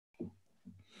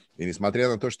И несмотря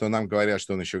на то, что нам говорят,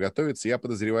 что он еще готовится, я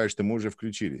подозреваю, что мы уже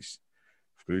включились.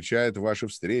 Включает вашу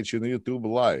встречу на YouTube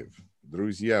Live.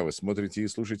 Друзья, вы смотрите и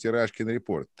слушаете Рашкин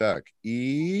Репорт. Так,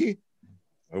 и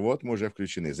вот мы уже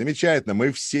включены. Замечательно,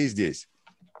 мы все здесь.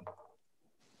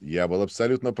 Я был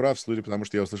абсолютно прав, судя потому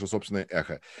что я услышал собственное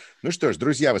эхо. Ну что ж,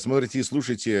 друзья, вы смотрите и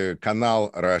слушаете канал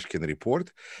Рашкин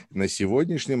Репорт на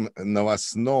сегодняшнем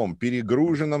новостном,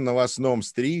 перегруженном новостном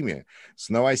стриме с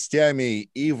новостями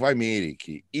и в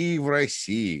Америке, и в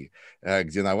России,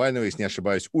 где Навального, если не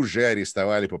ошибаюсь, уже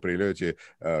арестовали по прилете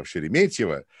в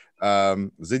Шереметьево,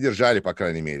 задержали, по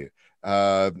крайней мере.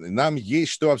 Нам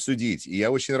есть что обсудить. И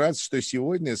я очень рад, что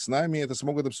сегодня с нами это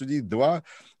смогут обсудить два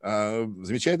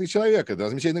замечательных человека, два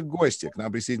замечательных гостя. К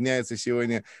нам присоединяется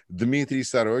сегодня Дмитрий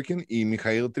Сорокин и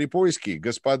Михаил Трипольский.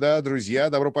 Господа, друзья,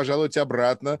 добро пожаловать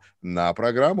обратно на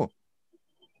программу.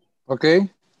 Окей.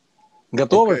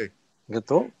 Готовы? Окей.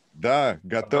 Готов? Да,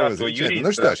 готовы. Здравствуй, Замечательно. Юрий.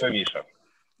 Ну что ж, Миша.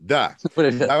 да,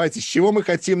 Привет. давайте, с чего мы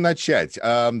хотим начать?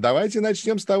 Давайте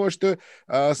начнем с того, что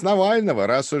с Навального,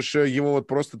 раз уж его вот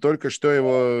просто только что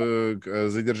его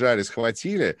задержали,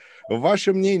 схватили.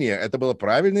 Ваше мнение, это было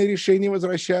правильное решение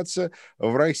возвращаться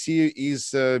в Россию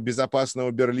из безопасного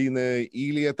Берлина,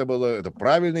 или это было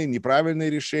правильное, неправильное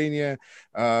решение?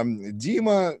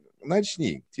 Дима,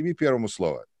 начни, тебе первому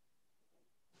слово.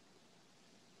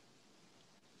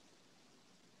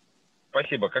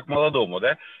 Спасибо, как молодому,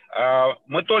 да?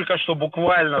 Мы только что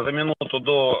буквально за минуту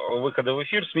до выхода в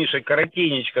эфир с Мишей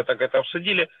коротенечко так это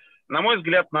обсудили. На мой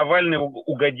взгляд, Навальный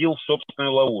угодил в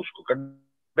собственную ловушку. Когда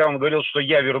он говорил, что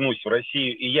я вернусь в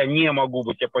Россию и я не могу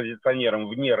быть оппозиционером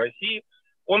вне России,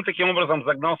 он таким образом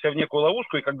загнался в некую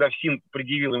ловушку, и когда ФСИН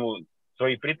предъявил ему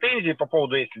свои претензии по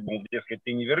поводу, если, дескать,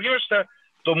 ты не вернешься,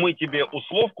 то мы тебе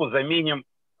условку заменим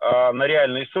на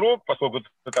реальный срок, поскольку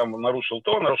ты там нарушил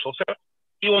то, нарушил все.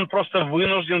 И он просто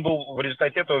вынужден был в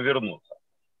результате этого вернуться.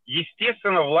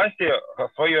 Естественно, власти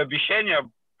свое обещание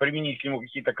применить к нему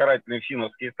какие-то карательные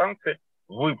ФСИНовские санкции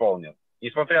выполнят.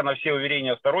 Несмотря на все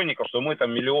уверения сторонников, что мы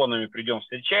там миллионами придем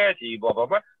встречать и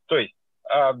бла-бла-бла. То есть,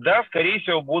 да, скорее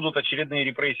всего, будут очередные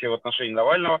репрессии в отношении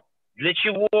Навального. Для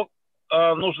чего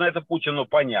нужно это Путину,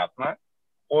 понятно.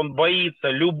 Он боится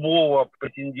любого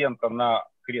претендента на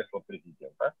кресло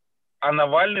президента. А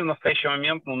Навальный в настоящий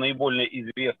момент наиболее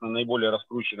известная, наиболее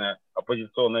раскрученная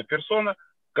оппозиционная персона,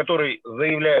 который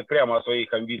заявляет прямо о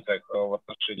своих амбициях в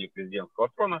отношении президентского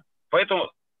трона.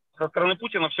 Поэтому со стороны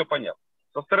Путина все понятно.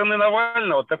 Со стороны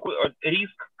Навального такой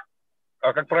риск,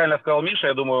 как правильно сказал Миша,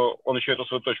 я думаю, он еще эту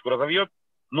свою точку разовьет,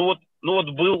 ну вот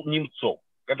был Немцов,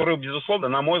 который, безусловно,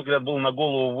 на мой взгляд, был на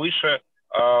голову выше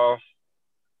в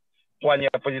плане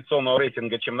оппозиционного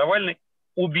рейтинга, чем Навальный.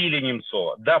 Убили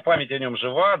Немцова. Да, память о нем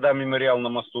жива, да, мемориал на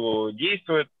мосту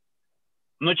действует,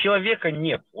 но человека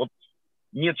нет. Вот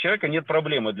нет человека, нет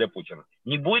проблемы для Путина.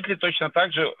 Не будет ли точно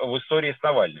так же в истории с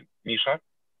Навальным? Миша?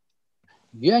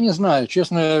 Я не знаю,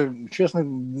 честно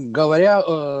говоря,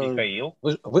 Михаил?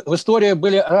 в истории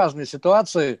были разные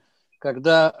ситуации,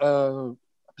 когда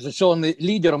оппозиционный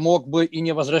лидер мог бы и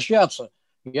не возвращаться.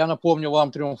 Я напомню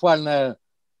вам триумфальное,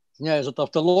 извиняюсь за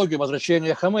тавтологию,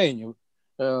 возвращение Хомейни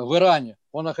в Иране.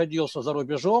 Он находился за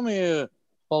рубежом и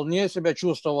вполне себя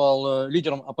чувствовал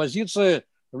лидером оппозиции,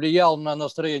 влиял на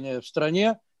настроение в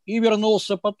стране и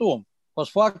вернулся потом,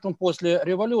 постфактум после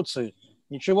революции.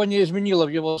 Ничего не изменило в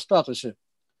его статусе.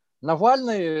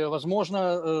 Навальный,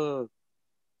 возможно,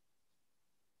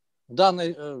 в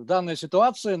данной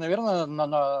ситуации, наверное,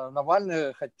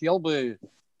 Навальный хотел бы,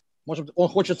 может быть, он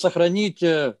хочет сохранить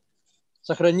для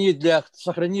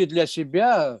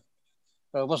себя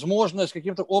возможность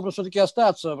каким-то образом все-таки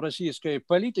остаться в российской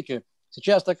политике.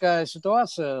 Сейчас такая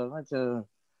ситуация, знаете,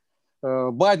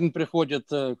 Байден приходит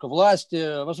к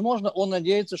власти. Возможно, он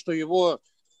надеется, что его,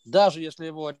 даже если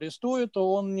его арестуют, то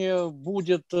он не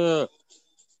будет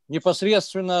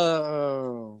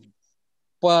непосредственно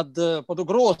под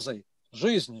угрозой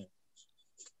жизни.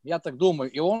 Я так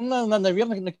думаю. И он,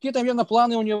 наверное, какие-то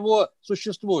планы у него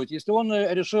существуют. Если он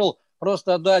решил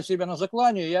просто отдать себя на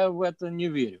заклание, я в это не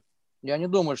верю. Я не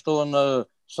думаю, что он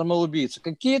самоубийца.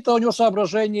 Какие-то у него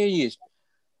соображения есть.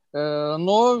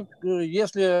 Но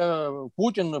если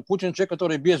Путин человек,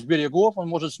 который без берегов, он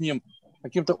может с ним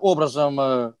каким-то образом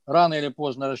рано или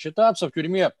поздно рассчитаться. В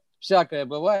тюрьме всякое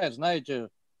бывает. Знаете,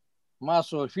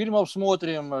 массу фильмов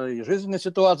смотрим и жизненные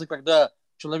ситуации, когда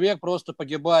человек просто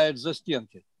погибает за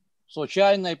стенки.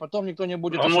 Случайно, и потом никто не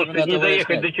будет... Он может не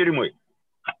доехать до тюрьмы.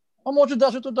 Он может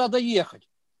даже туда доехать.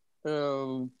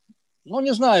 Ну,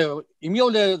 не знаю, имел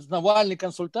ли Навальный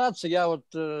консультации,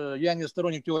 я не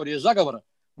сторонник теории заговора,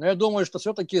 но я думаю, что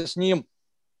все-таки с ним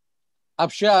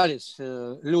общались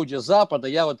люди Запада,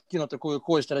 я вот кину такую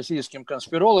кость российским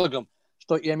конспирологам,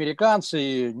 что и американцы,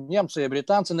 и немцы, и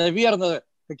британцы, наверное,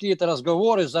 какие-то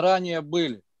разговоры заранее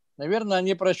были. Наверное,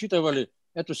 они просчитывали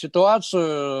эту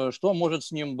ситуацию, что может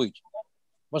с ним быть.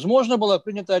 Возможно, было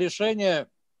принято решение,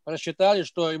 рассчитали,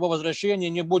 что его возвращение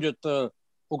не будет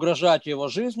угрожать его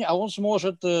жизни, а он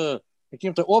сможет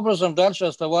каким-то образом дальше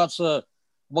оставаться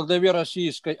во главе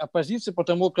российской оппозиции,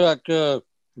 потому как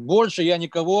больше я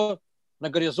никого на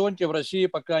горизонте в России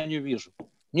пока не вижу.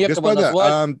 Некого Господа,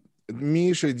 назвать.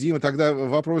 Миша, Дима, тогда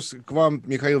вопрос к вам,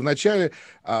 Михаил, в начале,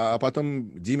 а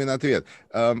потом Димин ответ.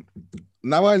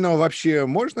 Навального вообще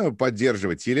можно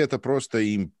поддерживать? Или это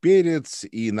просто имперец,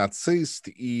 и нацист,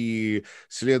 и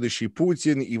следующий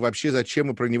Путин, и вообще зачем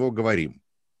мы про него говорим?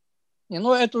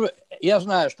 Ну, я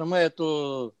знаю,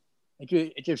 что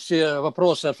эти все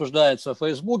вопросы обсуждаются в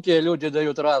Фейсбуке, люди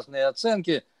дают разные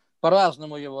оценки,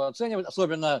 по-разному его оценивают,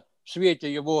 особенно в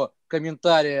свете его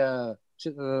комментария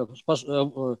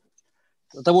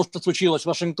того, что случилось в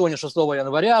Вашингтоне 6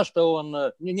 января, что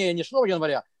он, не 6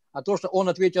 января, а то, что он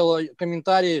ответил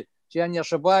комментарий, если я не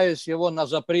ошибаюсь, его на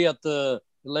запрет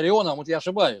Илларионом, вот я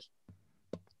ошибаюсь.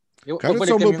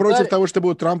 Кажется, он был против того, чтобы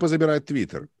у Трампа забирать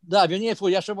Твиттер. Да, вернее,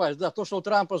 я ошибаюсь, да, то, что у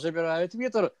Трампа забирают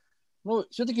Твиттер, ну,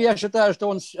 все-таки я считаю,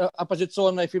 что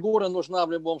оппозиционная фигура нужна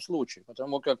в любом случае,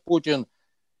 потому как Путин,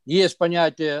 есть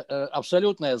понятие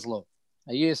абсолютное зло,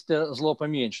 а есть зло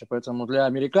поменьше, поэтому для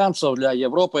американцев, для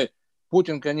Европы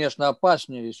Путин, конечно,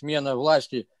 опаснее, смена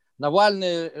власти.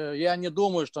 Навальный, я не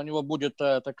думаю, что у него будет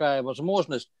такая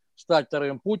возможность стать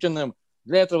вторым Путиным.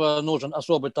 Для этого нужен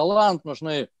особый талант,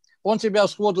 он себя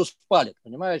сходу спалит,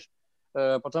 понимаешь?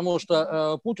 Потому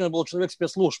что Путин был человек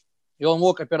спецслужб, и он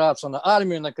мог опираться на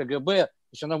армию, на КГБ.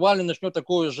 Если Навальный начнет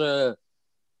такую же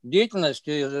деятельность,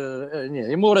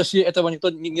 ему в России этого никто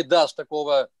не даст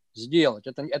такого сделать.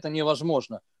 Это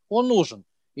невозможно. Он нужен.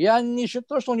 Я не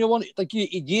считаю, что у него такие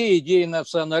идеи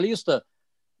националиста.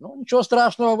 Ну, ничего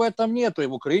страшного в этом нету. И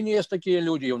в Украине есть такие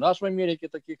люди, и у нас в Америке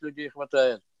таких людей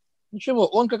хватает. Ничего,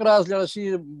 он как раз для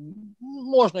России,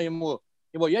 можно ему,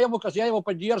 я его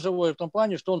поддерживаю в том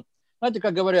плане, что он, знаете,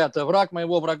 как говорят, враг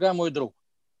моего врага мой друг.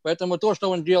 Поэтому то, что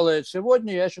он делает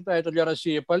сегодня, я считаю, это для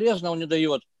России полезно. Он не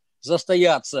дает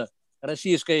застояться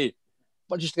российской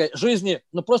политической жизни,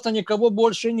 но просто никого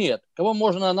больше нет. Кого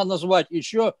можно назвать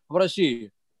еще в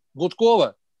России?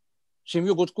 Гудкова,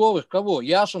 семью Гудковых, кого?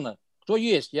 Яшина. Кто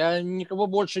есть? Я никого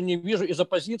больше не вижу из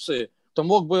оппозиции, кто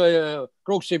мог бы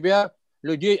круг себя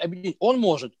людей объединить. Он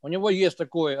может, у него есть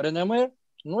такое реноме,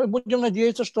 ну и будем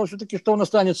надеяться, что все-таки что он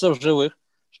останется в живых,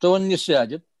 что он не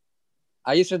сядет.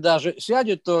 А если даже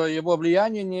сядет, то его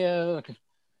влияние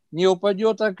не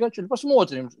упадет.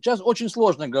 Посмотрим. Сейчас очень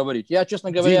сложно говорить. Я,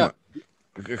 честно говоря...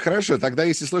 Дима, хорошо, тогда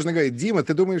если сложно говорить. Дима,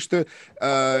 ты думаешь, что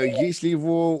если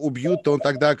его убьют, то он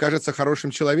тогда окажется хорошим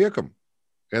человеком?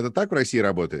 Это так в России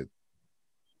работает?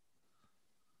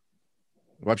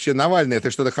 Вообще Навальный — это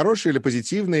что-то хорошее или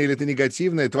позитивное, или это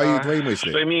негативное? Твои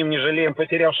мысли. Что имеем, не жалеем,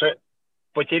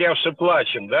 потерявши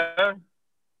плачем, да?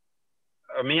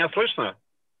 Меня слышно?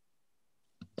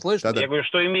 Слышно? Я говорю,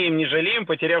 что имеем, не жалеем,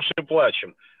 потерявши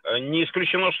плачем. Не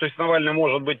исключено, что с Навальным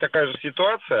может быть такая же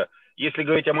ситуация. Если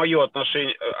говорить о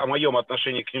моем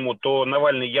отношении к нему, то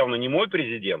Навальный явно не мой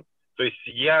президент. То есть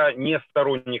я не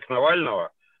сторонник Навального.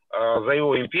 За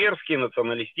его имперские,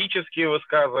 националистические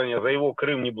высказывания, за его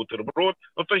Крым не бутерброд.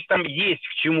 Ну, то есть там есть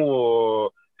к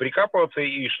чему прикапываться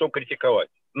и что критиковать.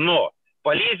 Но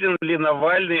полезен ли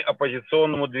Навальный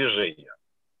оппозиционному движению?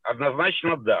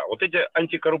 Однозначно да. Вот эти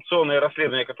антикоррупционные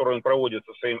расследования, которые он проводит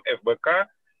со своим ФБК,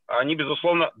 они,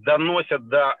 безусловно, доносят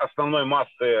до основной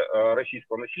массы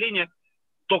российского населения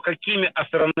то, какими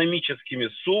астрономическими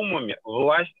суммами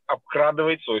власть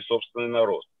обкрадывает свой собственный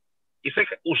народ. И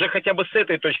уже хотя бы с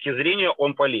этой точки зрения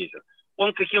он полезен.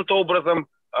 Он каким-то образом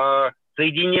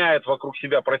соединяет вокруг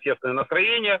себя протестное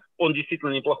настроение. Он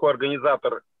действительно неплохой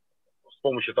организатор с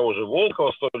помощью того же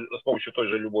Волкова, с помощью той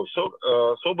же Любовь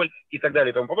Соболь и так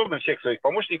далее и тому подобное, всех своих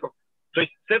помощников. То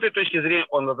есть с этой точки зрения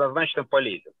он однозначно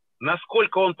полезен.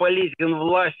 Насколько он полезен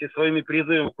власти своими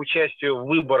призывами к участию в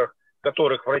выборах,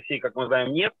 которых в России, как мы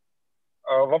знаем, нет,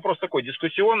 вопрос такой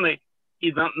дискуссионный.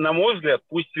 И, на мой взгляд,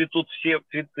 пусть цветут все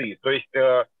цветы. То есть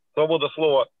свобода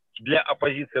слова для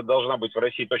оппозиции должна быть в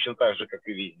России точно так же, как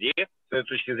и везде. С этой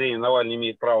точки зрения Навальный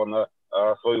имеет право на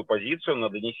свою позицию, на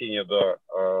донесение до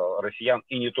россиян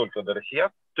и не только до россиян.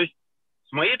 То есть,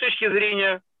 с моей точки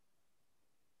зрения,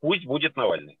 пусть будет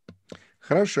Навальный.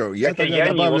 Хорошо, я Хотя тогда я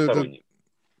добавлю...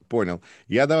 Понял.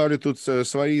 Я добавлю тут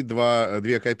свои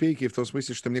две копейки в том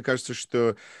смысле, что мне кажется,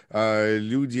 что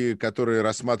люди, которые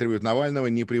рассматривают Навального,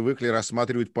 не привыкли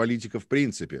рассматривать политика в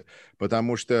принципе.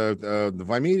 Потому что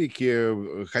в Америке,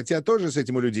 хотя тоже с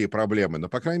этим у людей проблемы, но,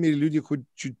 по крайней мере, люди хоть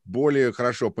чуть более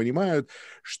хорошо понимают,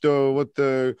 что вот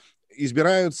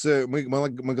избираются, мы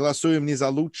голосуем не за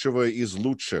лучшего из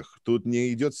лучших. Тут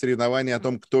не идет соревнование о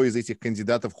том, кто из этих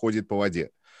кандидатов ходит по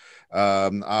воде.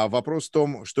 А вопрос в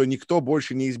том, что никто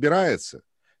больше не избирается.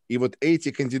 И вот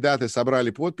эти кандидаты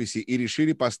собрали подписи и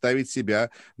решили поставить себя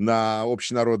на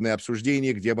общенародное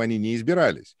обсуждение, где бы они ни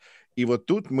избирались. И вот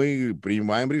тут мы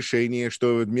принимаем решение,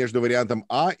 что между вариантом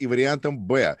А и вариантом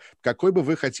Б, какой бы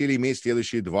вы хотели иметь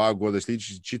следующие 2 года,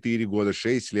 следующие 4 года,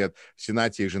 6 лет, в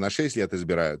Сенате их же на 6 лет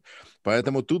избирают.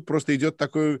 Поэтому тут просто идет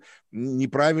такой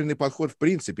неправильный подход в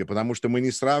принципе, потому что мы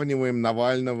не сравниваем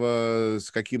Навального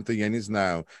с каким-то, я не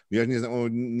знаю,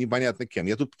 непонятно кем.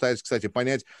 Я тут пытаюсь, кстати,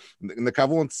 понять, на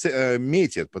кого он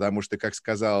метит, потому что, как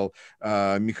сказал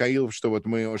Михаил, что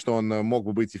он мог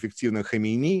бы быть эффективным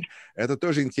Хамейни, это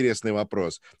тоже интересный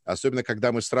вопрос. Особенно,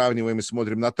 когда мы сравниваем и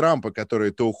смотрим на Трампа,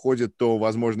 который то уходит, то,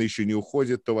 возможно, еще не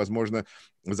уходит, то, возможно,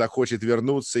 захочет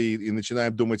вернуться, и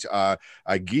начинаем думать о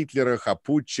Гитлерах, о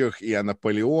путчах и о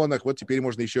Наполеонах. Вот теперь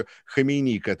можно еще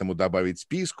Хамейни к этому добавить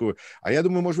списку. А я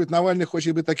думаю, может быть, Навальный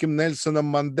хочет быть таким Нельсоном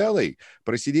Манделой,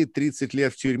 просидеть 30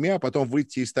 лет в тюрьме, а потом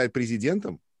выйти и стать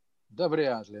президентом? Да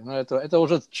вряд ли. Но это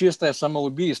уже чистое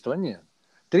самоубийство. Нет.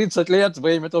 30 лет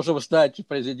во имя того, чтобы стать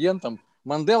президентом.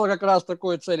 Мандела как раз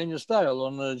такой цели не ставил.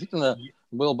 Он действительно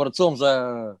был борцом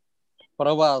за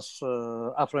права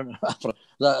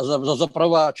за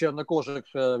права чернокожих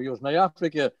в Южной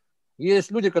Африке.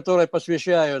 Есть люди, которые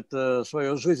посвящают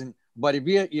свою жизнь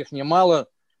борьбе, их немало.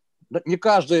 Не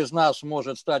каждый из нас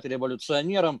может стать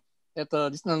революционером. Это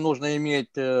действительно нужно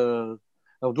иметь в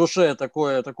душе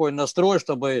такой настрой,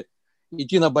 чтобы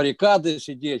идти на баррикады,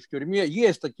 сидеть в тюрьме.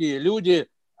 Есть такие люди,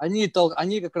 они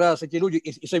как раз, эти люди,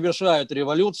 и совершают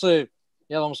революции.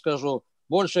 Я вам скажу,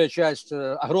 большая часть,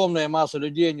 огромная масса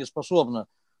людей не способна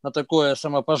на такое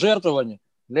самопожертвование.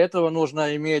 Для этого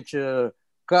нужно иметь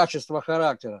качество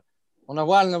характера. У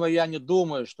Навального я не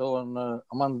думаю, что он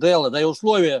Мандела, да и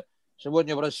условия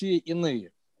сегодня в России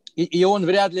иные. И он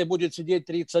вряд ли будет сидеть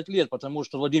 30 лет, потому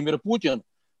что Владимир Путин,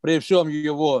 при всем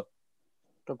его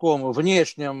таком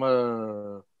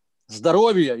внешнем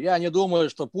здоровье, я не думаю,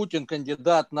 что Путин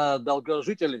кандидат на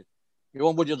долгожителей, и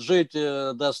он будет жить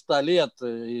до 100 лет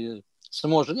и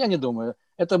сможет. Я не думаю.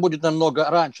 Это будет намного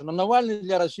раньше. Но Навальный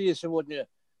для России сегодня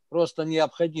просто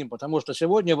необходим, потому что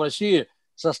сегодня в России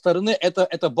со стороны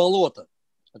это болото.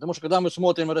 Потому что когда мы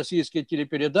смотрим российские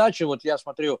телепередачи, вот я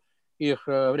смотрю их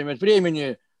время от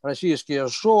времени, российские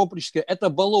шоу, это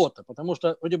болото, потому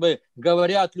что вроде бы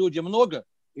говорят люди много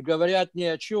и говорят ни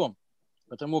о чем.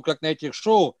 Потому как на этих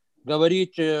шоу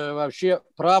говорить вообще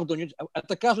правду,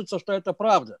 это кажется, что это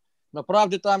правда, но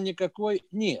правды там никакой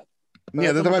нет.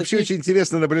 Нет, это вообще очень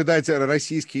интересно наблюдать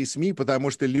российские СМИ, потому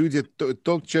что люди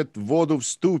толчат воду в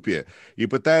ступе и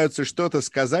пытаются что-то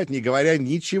сказать, не говоря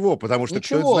ничего, потому что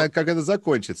кто знает, как это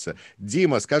закончится.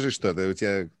 Дима, скажи что-то, у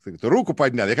тебя руку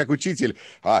поднял, я как учитель.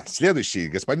 Следующий,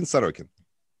 господин Сорокин.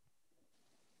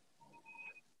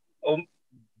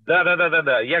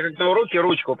 Да, я как на уроке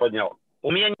ручку поднял. У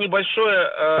меня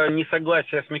небольшое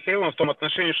несогласие с Михаилом в том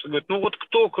отношении, что говорит, вот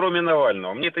кто, кроме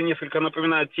Навального? Мне это несколько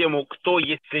напоминает тему «Кто,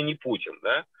 если не Путин?».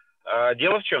 Да?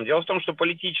 Дело в чем? Дело в том, что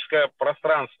политическое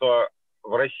пространство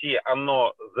в России,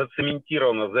 оно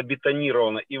зацементировано,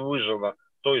 забетонировано и выжжено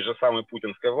той же самой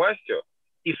путинской властью.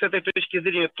 И с этой точки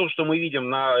зрения то, что мы видим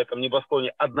на этом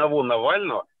небосклоне одного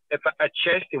Навального, это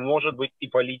отчасти может быть и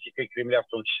политикой Кремля в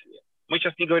том числе. Мы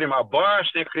сейчас не говорим о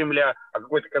башнях Кремля, о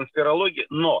какой-то конспирологии,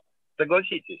 но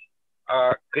согласитесь,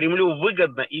 Кремлю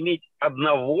выгодно иметь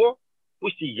одного,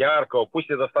 пусть и яркого, пусть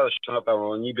и достаточно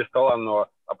не бесталанного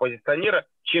оппозиционера,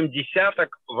 чем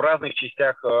десяток в разных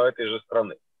частях этой же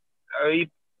страны. И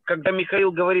когда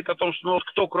Михаил говорит о том, что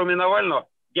кто кроме Навального,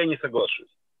 я не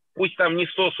соглашусь. Пусть там не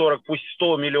 140, пусть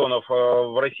 100 миллионов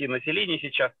в России населения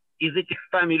сейчас, из этих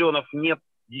 100 миллионов нет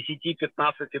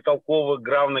 10-15 толковых,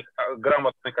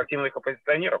 грамотных, активных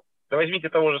оппозиционеров. Да возьмите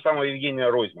того же самого Евгения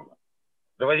Ройзмана.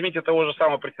 Да возьмите того же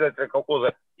самого председателя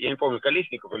колхоза, я не помню,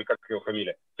 Колесников или как его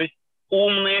фамилия. То есть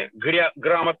умные,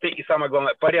 грамотные и, самое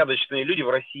главное, порядочные люди в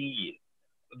России есть.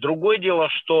 Другое дело,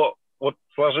 что вот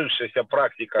сложившаяся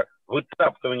практика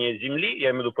вытаптывания земли,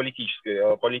 я имею в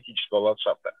виду политического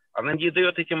ландшафта, она не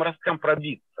дает этим росткам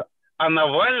пробиться. А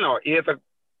Навального, и это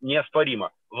неоспоримо,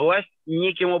 власть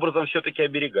неким образом все-таки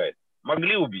оберегает.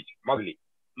 Могли убить? Могли.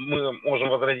 мы можем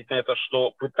возразить на это,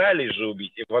 что пытались же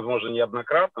убить, и, возможно,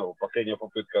 неоднократно, последняя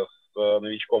попытка с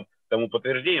новичком тому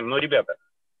подтверждением, но, ребята,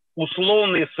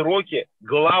 условные сроки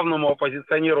главному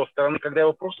оппозиционеру страны, когда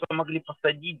его просто могли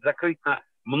посадить, закрыть на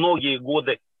многие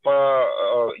годы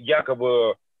по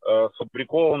якобы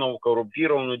сфабрикованному,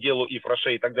 коррумпированному делу и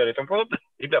Фраше и так далее и тому подобное,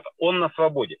 ребята, он на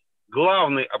свободе.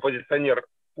 Главный оппозиционер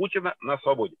Путина на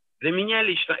свободе. Для меня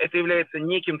лично это является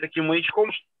неким таким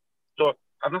маячком, что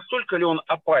а настолько ли он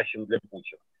опасен для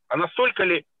Путина? А настолько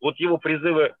ли вот его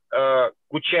призывы к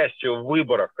участию в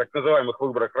выборах, так называемых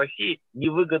выборах России,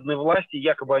 невыгодны власти,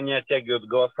 якобы они оттягивают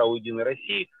голоса у Единой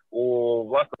России, у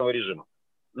властного режима?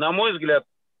 На мой взгляд,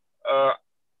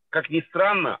 как ни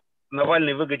странно,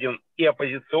 Навальный выгоден и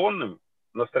оппозиционным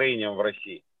настроением в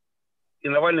России, и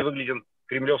Навальный выгоден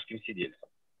кремлевским сидельцем.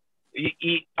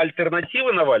 И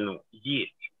альтернативы Навальному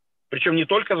есть. Причем не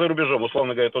только за рубежом,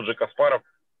 условно говоря, тот же Каспаров,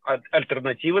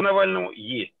 альтернативы Навальному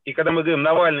есть. И когда мы говорим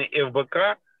Навальный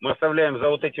ФБК, мы оставляем за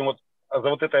вот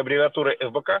этой аббревиатурой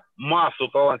ФБК массу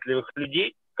талантливых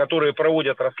людей, которые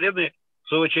проводят расследования, в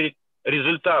свою очередь,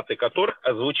 результаты которых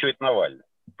озвучивает Навальный.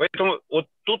 Поэтому вот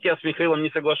тут я с Михаилом не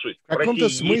соглашусь. В каком-то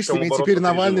смысле теперь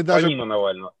Навальный даже... Помимо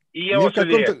Навального. И я вас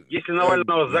уверяю, если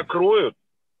Навального закроют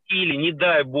или, не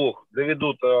дай бог,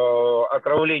 доведут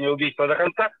отравление, убийства до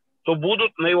конца, то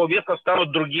будут на его место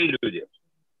станут другие люди.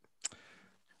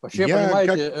 Вообще,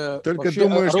 понимаете, только вообще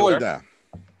думаю, роль... что да.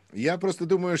 Я просто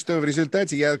думаю, что в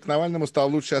результате я к Навальному стал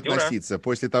лучше относиться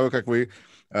после того, как вы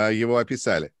его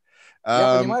описали.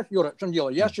 Я понимаю, Юра, в чем дело.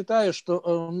 Я считаю,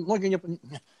 что многие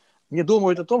не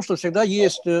думают о том, что всегда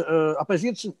есть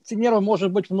оппозиционеров,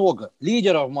 может быть много,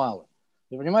 лидеров мало.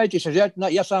 Вы понимаете, если взять,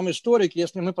 я сам историк,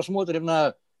 если мы посмотрим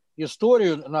на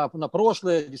историю, на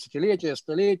прошлое, десятилетия,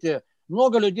 столетия,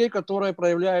 много людей, которые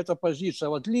проявляют оппозицию. А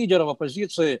вот лидеров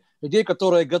оппозиции, людей,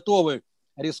 которые готовы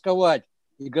рисковать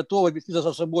и готовы вести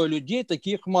за собой людей,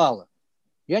 таких мало.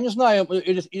 Я не знаю,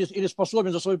 или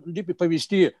способен за своих людей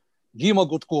повести Дима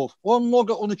Гудков. Он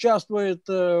участвует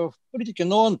в политике,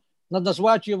 но он, надо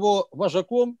назвать его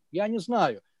вожаком, я не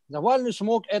знаю. Навальный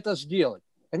смог это сделать.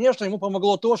 Конечно, ему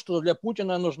помогло то, что для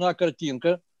Путина нужна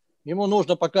картинка. Ему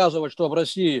нужно показывать, что в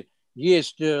России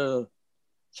есть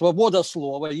свобода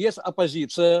слова, есть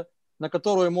оппозиция, на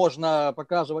которую можно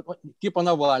показывать, типа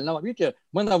Навального. Видите,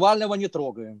 мы Навального не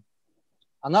трогаем.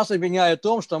 А нас обвиняют в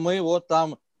том, что мы вот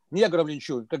там негров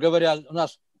линчуем, как говорят, у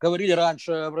нас говорили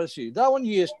раньше в России. Да, он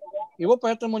есть, его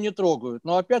поэтому не трогают.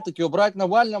 Но опять-таки убрать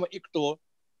Навального и кто?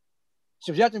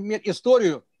 Если взять, например,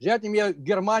 историю, взять, например,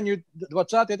 Германию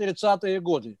 20-30-е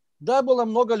годы. Да, было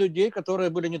много людей, которые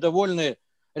были недовольны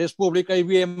республикой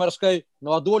Веймарской,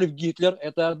 но Адольф Гитлер –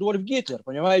 это Адольф Гитлер,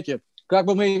 понимаете? Как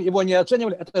бы мы его ни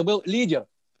оценивали, это был лидер.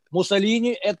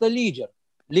 Муссолини – это лидер.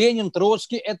 Ленин,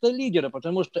 Троцкий – это лидеры,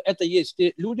 потому что это есть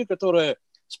те люди, которые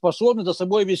способны за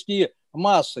собой вести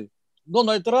массы.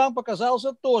 Дональд Трамп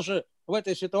оказался тоже в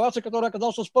этой ситуации, который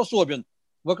оказался способен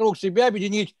вокруг себя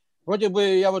объединить, вроде бы,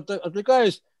 я вот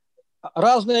отвлекаюсь,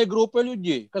 разные группы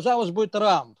людей. Казалось бы,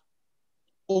 Трамп.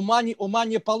 Ума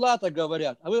не палата,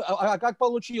 говорят. А как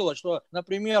получилось, что,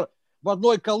 например, в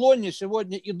одной колонне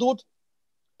сегодня идут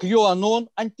QAnon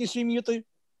антисемиты,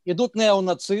 идут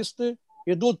неонацисты,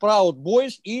 идут Proud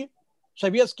Boys и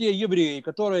советские евреи,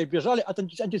 которые бежали от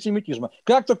антисемитизма.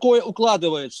 Как такое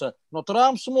укладывается? Но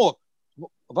Трамп смог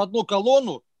в одну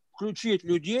колонну включить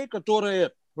людей,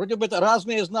 которые, вроде бы это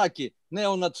разные знаки,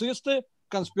 неонацисты,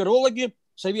 конспирологи,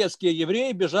 советские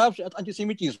евреи, бежавшие от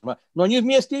антисемитизма. Но они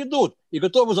вместе идут и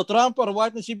готовы за Трампа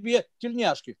рвать на себе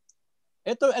тельняшки.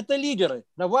 Это лидеры.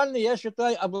 Навальный, я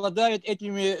считаю, обладает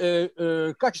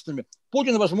этими качествами.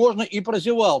 Путин, возможно, и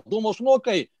прозевал. Думал, что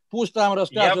окей, пусть там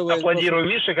рассказывает. Я аплодирую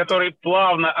Мише, который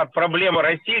плавно от проблемы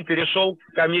России перешел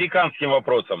к американским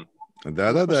вопросам. Да,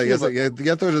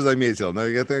 я тоже заметил, но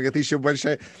это еще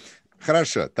большая...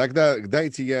 Хорошо, тогда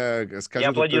дайте я скажу...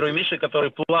 Я аплодирую Мише, который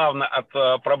плавно от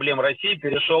проблем России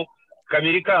перешел к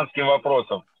американским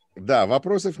вопросам. Да,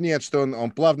 вопросов нет, что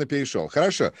он плавно перешел.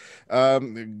 Хорошо,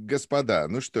 господа,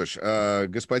 ну что ж,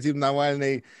 господин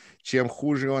Навальный, чем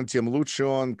хуже он, тем лучше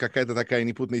он. Какая-то такая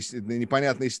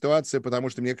непонятная ситуация, потому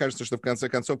что мне кажется, что в конце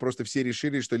концов просто все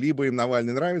решили, что либо им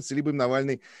Навальный нравится, либо им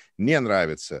Навальный не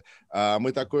нравится.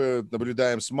 Мы такое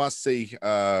наблюдаем с массой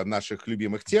наших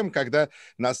любимых тем, когда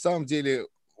на самом деле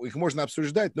их можно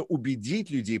обсуждать, но убедить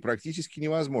людей практически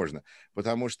невозможно,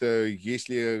 потому что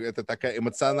если это такая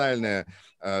эмоциональная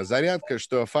зарядка,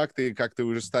 что факты как-то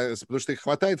уже... Потому что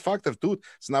хватает фактов тут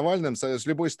с Навальным с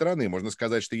любой стороны. Можно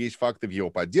сказать, что есть факты в его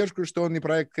поддержку, что он не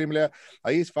проект Кремля,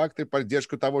 а есть факты в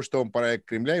поддержку того, что он проект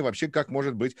Кремля, и вообще как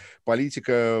может быть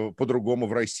политика по-другому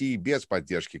в России без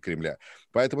поддержки Кремля.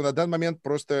 Поэтому на данный момент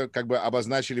просто как бы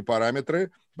обозначили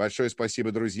параметры. Большое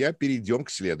спасибо, друзья. Перейдем к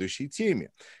следующей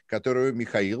теме, которую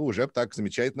Михаил уже так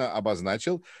замечательно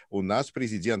обозначил. У нас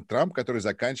президент Трамп, который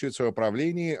заканчивает свое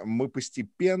правление. Мы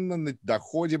постепенно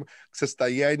доходим к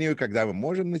состоянию, когда мы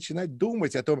можем начинать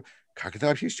думать о том, как это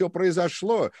вообще все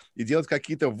произошло, и делать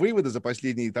какие-то выводы за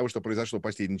последние того, что произошло в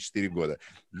последние 4 года.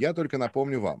 Я только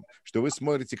напомню вам, что вы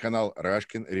смотрите канал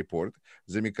Рашкин Репорт.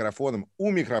 За микрофоном,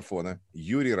 у микрофона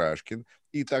Юрий Рашкин.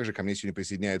 И также ко мне сегодня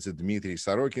присоединяются Дмитрий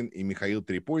Сорокин и Михаил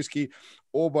Трипольский.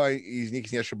 Оба из них,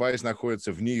 не ошибаюсь,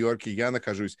 находятся в Нью-Йорке. Я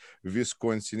нахожусь в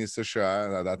Висконсине,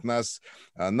 США. От нас,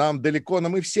 нам далеко, но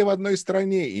мы все в одной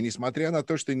стране. И несмотря на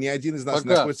то, что ни один из нас не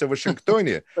находится в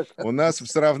Вашингтоне, у нас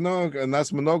все равно,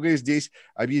 нас многое здесь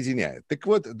объединяет. Так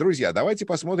вот, друзья, давайте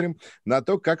посмотрим на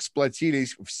то, как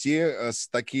сплотились все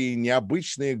такие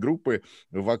необычные группы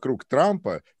вокруг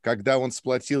Трампа, когда он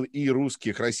сплотил и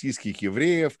русских, российских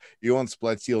евреев, и он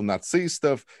сплотил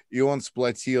нацистов, и он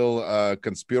сплотил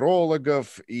конспирологов,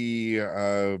 и,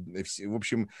 в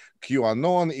общем,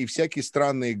 QAnon, и всякие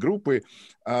странные группы.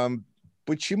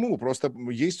 Почему? Просто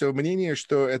есть мнение,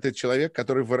 что это человек,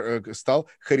 который стал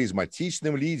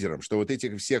харизматичным лидером, что вот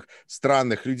этих всех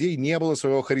странных людей не было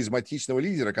своего харизматичного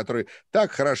лидера, который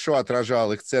так хорошо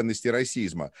отражал их ценности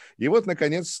расизма. И вот,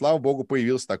 наконец, слава богу,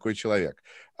 появился такой человек.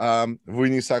 Вы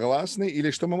не согласны?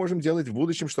 Или что мы можем делать в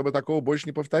будущем, чтобы такого больше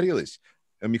не повторилось?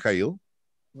 Михаил?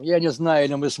 Я не знаю,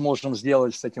 или мы сможем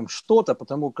сделать с этим что-то,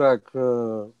 потому как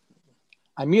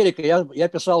Америка, я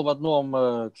писал в одном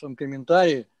своем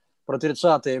комментарии про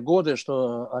 30-е годы,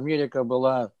 что Америка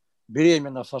была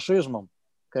беременна фашизмом,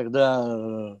 когда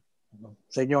в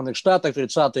Соединенных Штатах в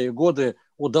 30-е годы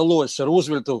удалось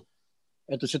Рузвельту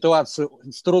эту ситуацию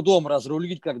с трудом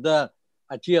разрулить, когда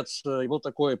отец, его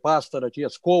такой пастор,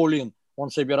 отец Коулин, он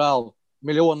собирал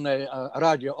миллионные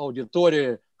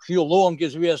радиоаудитории, Хью Лонг,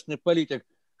 известный политик,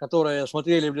 которые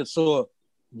смотрели в лицо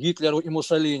Гитлеру и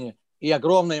Муссолини, и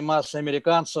огромная масса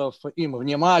американцев им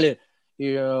внимали.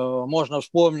 И можно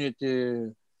вспомнить,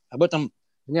 об этом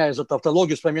меня из-за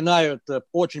тавтологии вспоминают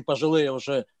очень пожилые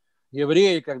уже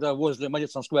евреи, когда возле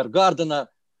Мэдисон Сквер Гардена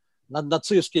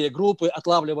нацистские группы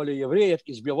отлавливали евреев,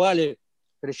 избивали,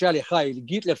 кричали «Хайль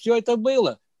Гитлер». Все это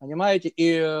было, понимаете,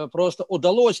 и просто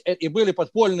удалось, и были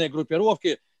подпольные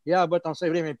группировки. Я об этом в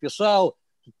свое время писал,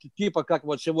 типа как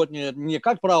вот сегодня не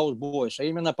как Proud Boys, а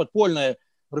именно подпольные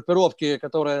группировки,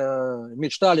 которые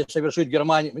мечтали совершить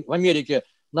в Америке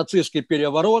нацистский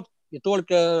переворот, и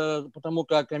только потому,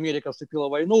 как Америка вступила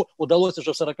в войну, удалось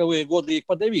уже в 40-е годы их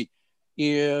подавить.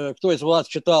 И кто из вас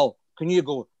читал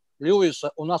книгу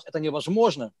Льюиса «У нас это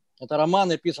невозможно», это роман,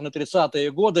 написанный в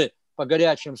 30-е годы по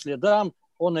горячим следам,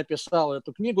 он написал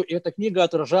эту книгу, и эта книга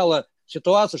отражала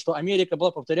ситуацию, что Америка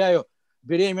была, повторяю,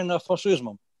 беременна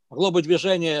фашизмом. Могло быть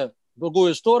движение в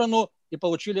другую сторону, и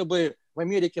получили бы в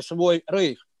Америке свой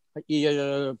рейх. И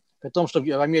при том, что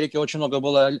в Америке очень много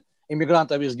было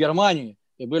иммигрантов из Германии,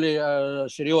 и были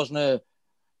серьезные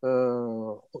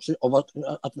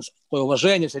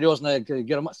уважение, серьезное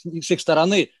с их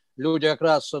стороны. Люди как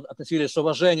раз относились с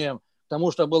уважением к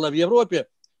тому, что было в Европе.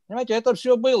 Понимаете, это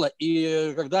все было.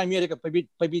 И когда Америка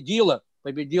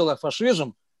победила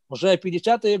фашизм, уже в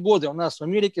 50-е годы у нас в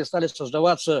Америке стали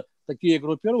создаваться такие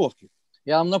группировки.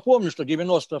 Я вам напомню, что в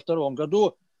 1992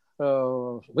 году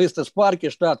в Истес-парке,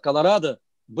 штат Колорадо,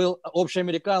 был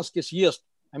общеамериканский съезд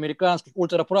американских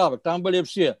ультраправых. Там были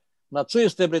все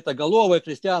нацисты, бритоголовые,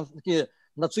 христианские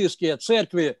нацистские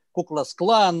церкви,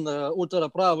 Ку-клукс-клан,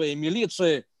 ультраправые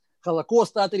милиции,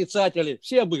 Холокоста отрицатели,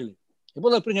 все были. И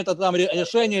было принято там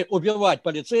решение убивать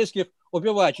полицейских,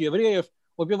 убивать евреев,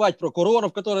 убивать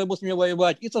прокуроров, которые будут с ними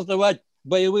воевать, и создавать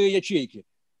боевые ячейки.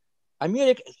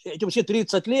 Америка, эти все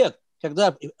 30 лет,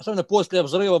 когда, особенно после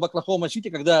взрыва в Оклахома-Сити,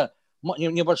 когда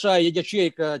небольшая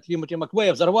ячейка Тимоти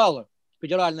Маквея взорвала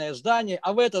федеральное здание,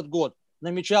 а в этот год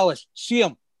намечалось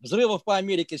 7 взрывов по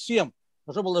Америке, 7.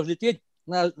 Должно было взлететь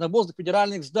на воздух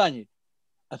федеральных зданий.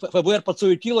 ФБР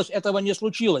подсуетилось, этого не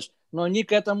случилось, но они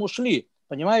к этому шли,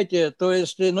 понимаете? То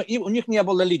есть, но и у них не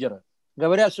было лидера.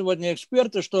 Говорят сегодня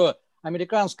эксперты, что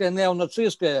американское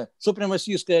неонацистское,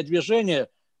 супремасистское движение,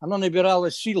 оно набирало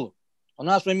силу. У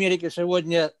нас в Америке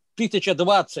сегодня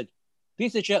 1020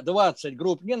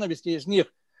 групп ненависти, из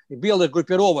них белых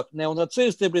группировок,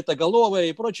 неонацисты, бритоголовые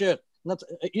и прочее,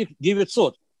 их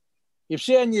 900. И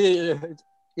все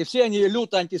они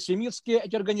люто антисемитские,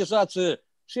 эти организации,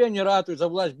 все они ратуют за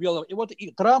власть белого. И вот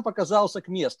и Трамп оказался к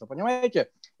месту, понимаете?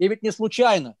 И ведь не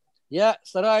случайно. Я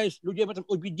стараюсь людей в этом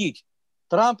убедить.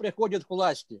 Трамп приходит к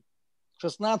власти,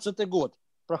 16-й год.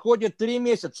 Проходит 3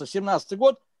 месяца, 17-й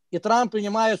год, и Трамп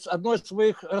принимает одно из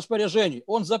своих распоряжений.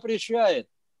 Он запрещает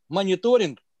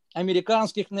мониторинг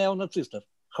американских неонацистов.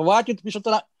 Хватит, пишет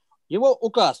Трамп. Его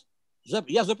указ.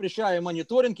 Я запрещаю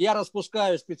мониторинг, я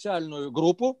распускаю специальную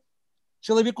группу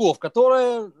силовиков,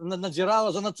 которая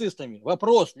надзирала за нацистами.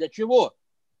 Вопрос, для чего?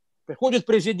 Приходит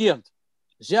президент,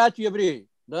 зять еврей,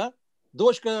 да?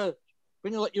 Дочка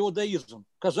приняла иудаизм.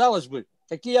 Казалось бы,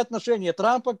 какие отношения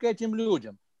Трампа к этим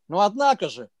людям? Но однако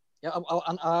же,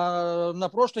 на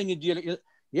прошлой неделе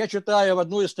я читаю в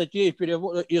одну из статей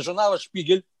из журнала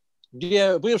 «Шпигель»,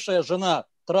 где бывшая жена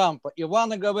Трампа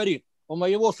Ивана говорит, у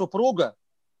моего супруга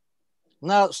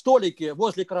на столике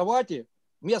возле кровати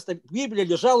вместо Библии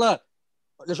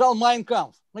лежал Майн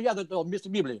Кампф. Ну, я вместо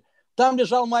Библии. Там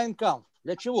лежал Майн Кампф.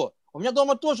 Для чего? У меня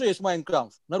дома тоже есть Майн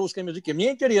Кампф на русском языке.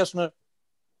 Мне интересно,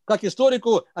 как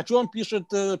историку, о чем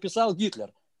писал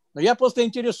Гитлер. Но я просто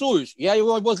интересуюсь. Я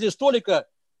его возле столика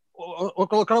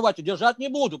около кровати держать не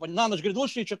буду. На ночь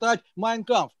грядущий читать Майн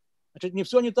Кампф. Значит, не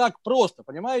все не так просто,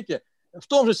 понимаете? В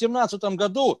том же 2017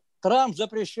 году Трамп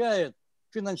запрещает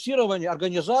финансирование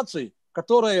организаций,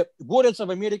 которые борются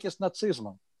в Америке с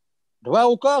нацизмом. 2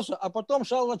 указа, а потом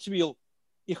Шарлоттсвилл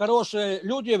и хорошие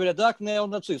люди в рядах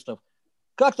неонацистов.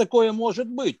 Как такое может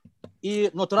быть?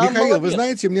 Но Трамп Михаил, молодец. вы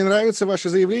знаете, мне нравится ваше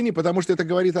заявление, потому что это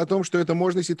говорит о том, что это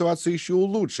можно ситуацию еще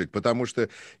улучшить, потому что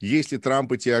если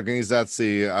Трамп эти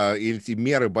организации или эти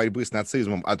меры борьбы с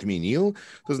нацизмом отменил,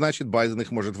 то значит Байден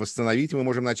их может восстановить, и мы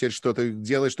можем начать что-то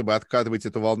делать, чтобы откатывать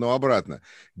эту волну обратно.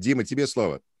 Дима, тебе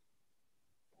слово.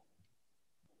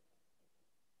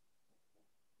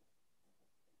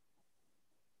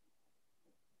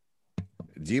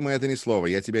 Дима, это не слово.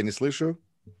 Я тебя не слышу.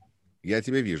 Я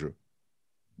тебя вижу.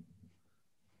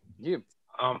 Дим.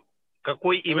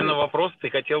 Какой именно вопрос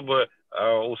ты хотел бы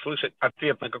услышать?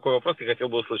 Ответ на какой вопрос ты хотел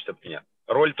бы услышать от меня?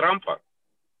 Роль Трампа?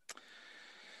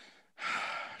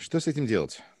 Что с этим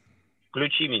делать?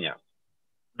 Включи меня.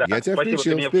 Да, я тебя спасибо,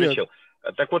 включил, ты меня вперед. включил.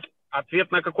 Так вот,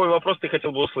 ответ на какой вопрос ты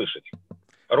хотел бы услышать?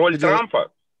 Роль Что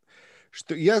Трампа?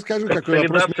 Что, я скажу, какой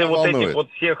вопрос меня вот волнует. этих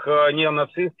вот всех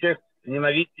неонацистских,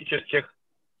 ненавидящих.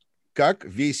 Как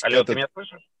весь Алло, этот... ты меня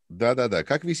слышишь? Да-да-да.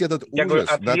 Как весь этот я ужас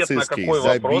говорю, ответ нацистский на какой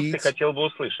вопрос забить... ты хотел бы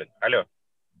услышать? Алло.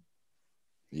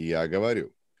 Я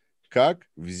говорю. Как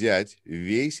взять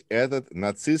весь этот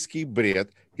нацистский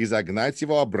бред и загнать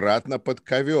его обратно под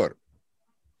ковер?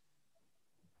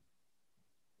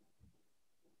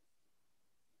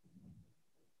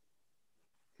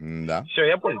 Да. Все,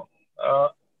 я понял.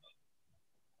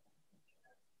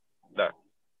 Да.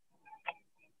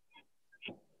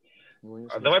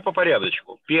 Давай по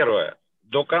порядочку. Первое.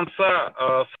 До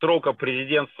конца срока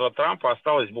президентства Трампа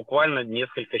осталось буквально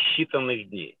несколько считанных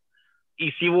дней.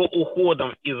 И с его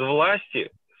уходом из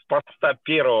власти, с поста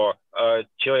первого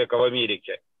человека в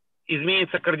Америке,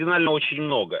 изменится кардинально очень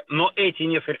много. Но эти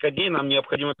несколько дней нам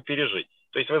необходимо пережить.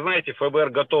 То есть, вы знаете, ФБР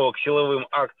готово к силовым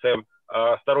акциям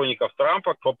сторонников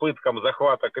Трампа, к попыткам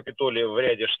захвата Капитолия в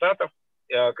ряде штатов,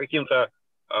 каким-то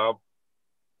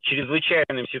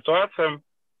чрезвычайным ситуациям.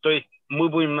 То есть мы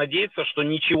будем надеяться, что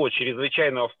ничего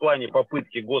чрезвычайного в плане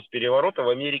попытки госпереворота в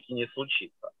Америке не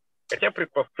случится. Хотя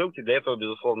предпосылки для этого,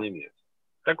 безусловно, имеются.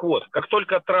 Так вот, как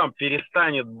только Трамп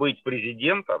перестанет быть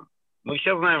президентом, мы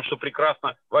все знаем, что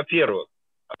прекрасно, во-первых,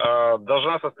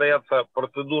 должна состояться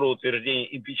процедура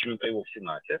утверждения импичмента его в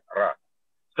Сенате. Раз.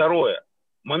 Второе.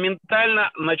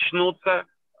 Моментально начнутся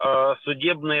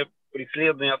судебные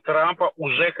преследования Трампа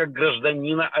уже как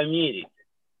гражданина Америки.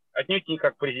 Отнюдь не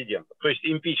как президента. То есть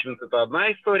импичмент — это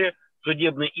одна история,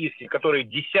 судебные иски, которые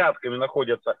десятками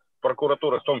находятся в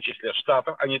прокуратурах, в том числе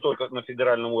штатов, а не только на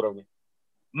федеральном уровне,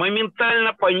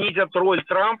 моментально понизят роль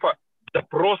Трампа до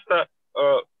просто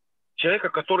человека,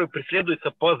 который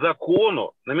преследуется по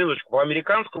закону, на минуточку, по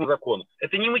американскому закону.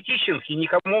 Это не Мытищинский, не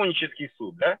Хамовнический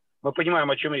суд, да? Мы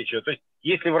понимаем, о чем речь идет. То есть,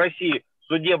 если в России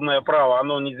судебное право,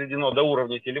 оно не заведено до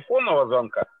уровня телефонного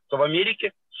звонка, то в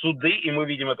Америке суды, и мы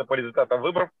видим это по результатам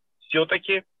выборов,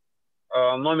 все-таки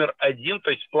номер один,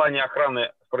 то есть в плане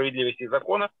охраны справедливости и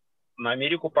закона, на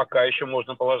Америку пока еще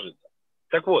можно положиться.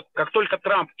 Так вот, как только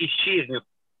Трамп исчезнет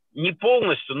не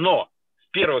полностью, но с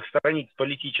первых страниц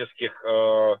политических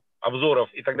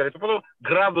обзоров и так далее, то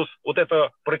градус вот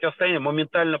этого противостояния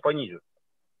моментально понизится.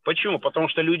 Почему? Потому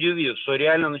что люди увидят, что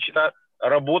реально начата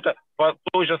работа по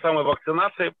той же самой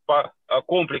вакцинации, по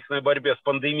комплексной борьбе с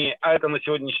пандемией, а это на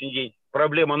сегодняшний день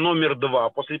проблема номер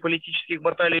 2 после политических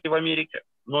баталий в Америке,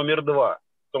 номер 2,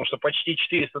 потому что почти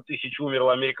 400 тысяч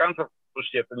умерло американцев.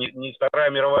 Слушайте, это не Вторая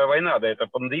мировая война, да, это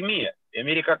пандемия, и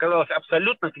Америка оказалась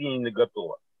абсолютно к ней не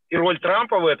готова. И роль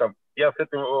Трампа в этом, я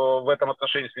в этом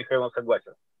отношении с Михаилом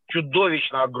согласен,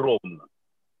 чудовищно огромна.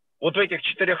 Вот в этих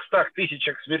 400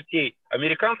 тысячах смертей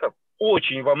американцев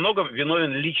очень во многом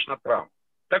виновен лично Трамп.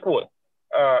 Так вот,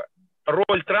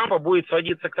 роль Трампа будет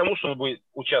сводиться к тому, что он будет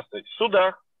участвовать в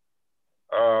судах,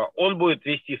 он будет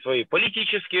вести свои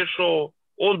политические шоу,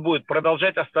 он будет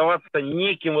продолжать оставаться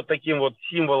неким вот таким вот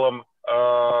символом,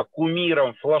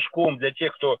 кумиром, флажком для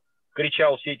тех, кто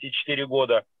кричал все эти 4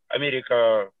 года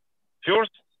 «Америка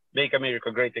first», «Make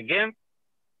America Great Again».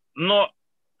 Но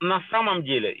на самом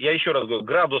деле, я еще раз говорю,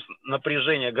 градус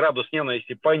напряжения, градус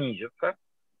ненависти понизится,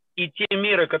 и те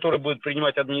меры, которые будет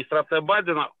принимать администрация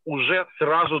Байдена, уже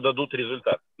сразу дадут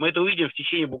результат. Мы это увидим в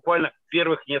течение буквально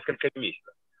первых нескольких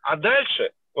месяцев. А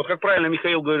дальше, вот как правильно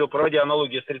Михаил говорил, проводя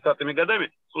аналогии с 30-ми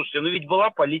годами, слушайте, ну ведь была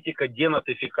политика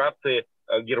денацификации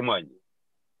Германии.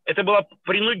 Это была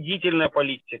принудительная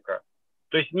политика.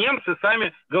 То есть немцы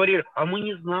сами говорили, а мы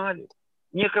не знали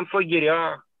ни о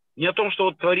концлагерях, ни о том, что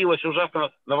вот творилось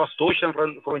ужасно на Восточном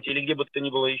фронте или где бы то ни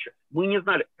было еще. Мы не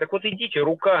знали. Так вот идите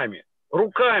руками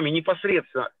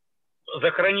непосредственно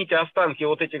захороните останки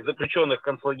вот этих заключенных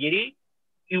концлагерей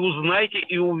и узнайте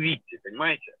и увидите,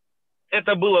 понимаете?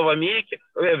 Это было в Америке,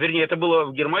 вернее, это было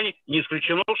в Германии. Не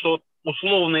исключено, что вот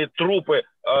условные трупы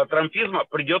трампизма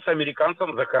придется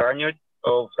американцам захоранивать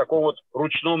в таком вот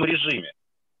ручном режиме.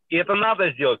 И это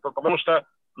надо сделать, потому что,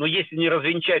 ну, если не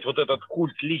развенчать вот этот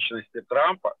культ личности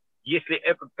Трампа, если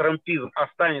этот трампизм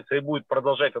останется и будет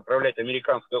продолжать отправлять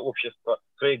американское общество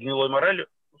своей гнилой моралью,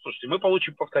 ну, слушайте, мы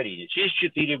получим повторение. Через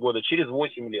 4 года, через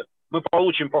 8 лет мы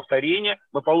получим повторение,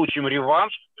 мы получим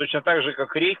реванш, точно так же,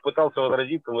 как Рейх пытался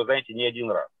возразиться, вы знаете, не один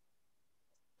раз.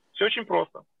 Все очень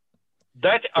просто.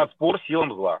 Дать отпор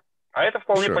силам зла. А это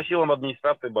вполне по силам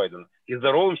администрации Байдена и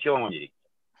здоровым силам Америки.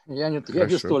 Я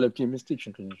не столь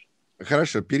оптимистичен, конечно.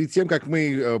 Хорошо, перед тем, как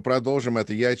мы продолжим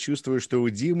это, я чувствую, что у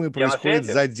Димы происходит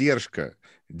задержка.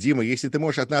 Дима, если ты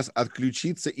можешь от нас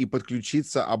отключиться и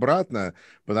подключиться обратно,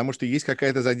 потому что есть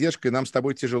какая-то задержка, и нам с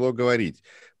тобой тяжело говорить.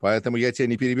 Поэтому я тебя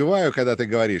не перебиваю, когда ты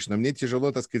говоришь, но мне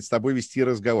тяжело, так сказать, с тобой вести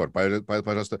разговор.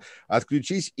 Пожалуйста,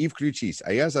 отключись и включись.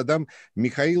 А я задам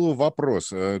Михаилу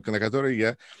вопрос, на который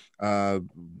я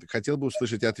хотел бы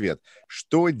услышать ответ.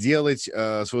 Что делать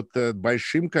с вот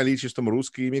большим количеством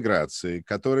русской иммиграции,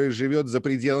 которая живет за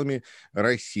пределами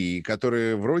России,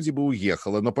 которая вроде бы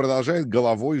уехала, но продолжает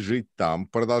головой жить там,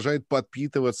 продолжает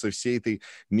подпитываться всей этой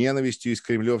ненавистью из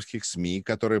кремлевских СМИ,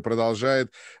 которая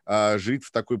продолжает жить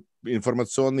в такой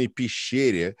информационной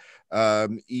пещере,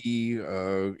 и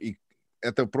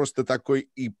это просто такой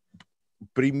и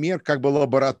пример как бы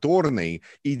лабораторный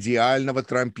идеального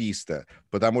трамписта,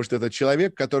 потому что это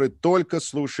человек, который только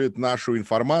слушает нашу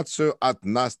информацию от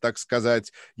нас, так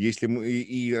сказать, если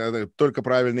мы только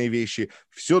правильные вещи,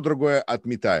 все другое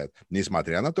отметает,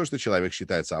 несмотря на то, что человек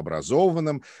считается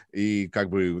образованным и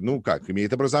как бы, ну как,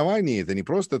 имеет образование, это не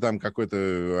просто там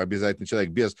какой-то обязательно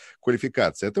человек без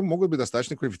квалификации, это могут быть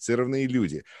достаточно квалифицированные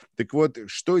люди. Так вот,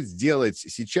 что сделать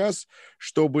сейчас,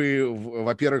 чтобы,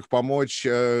 во-первых, помочь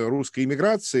русской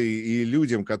иммиграции и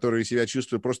людям, которые себя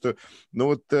чувствуют просто, ну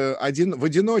вот, в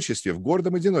одиночестве, в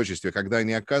гордом одиночестве, когда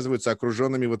они оказываются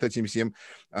окруженными вот этим всем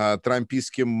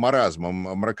трампистским маразмом,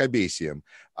 мракобесием.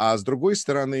 А с другой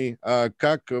стороны,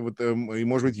 как,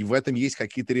 может быть, в этом есть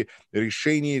какие-то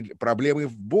решения проблемы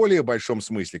в более большом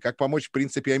смысле, как помочь, в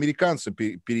принципе, американцам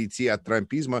перейти от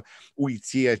трампизма,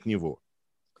 уйти от него?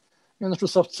 Я начну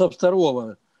со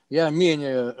второго. Я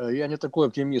не такой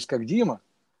оптимист, как Дима.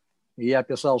 Я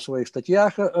писал в своих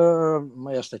статьях,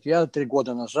 моя статья 3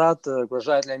 года назад,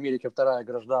 угрожает ли Америке вторая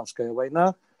гражданская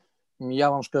война. Я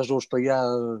вам скажу, что я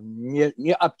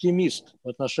не оптимист в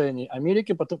отношении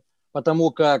Америки,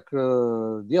 потому как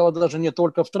дело даже не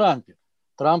только в Трампе.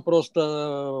 Трамп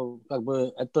просто как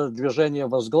бы это движение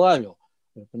возглавил.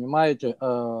 Вы понимаете,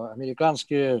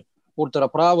 американские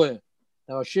ультраправые,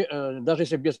 вообще, даже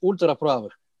если без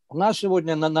ультраправых, у нас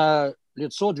сегодня на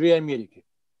лицо 2 Америки.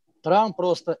 Трамп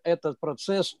просто этот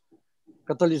процесс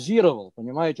катализировал,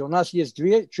 понимаете. У нас есть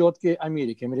 2 четкие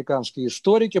Америки. Американские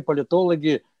историки,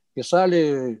 политологи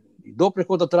писали до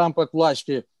прихода Трампа к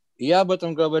власти. И я об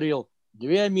этом говорил.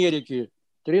 2 Америки,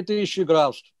 3000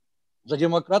 граждан. За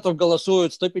демократов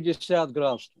голосуют 150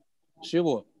 граждан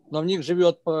всего. Но в них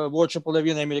живет больше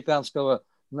половины американского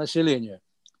населения.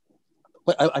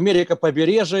 Америка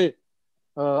побережье,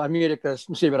 Америка,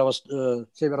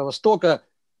 северо-востока,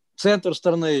 центр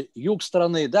страны, юг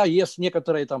страны, да, есть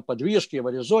некоторые там подвижки в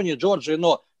Аризоне, Джорджии,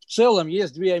 но в целом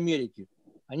есть две Америки.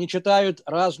 Они читают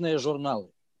разные журналы,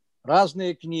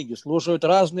 разные книги, слушают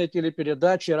разные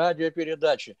телепередачи,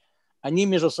 радиопередачи. Они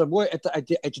между собой,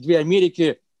 эти две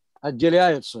Америки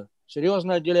отделяются,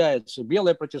 серьезно отделяются.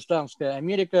 Белая протестантская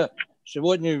Америка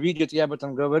сегодня видит, я об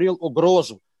этом говорил,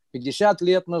 угрозу. 50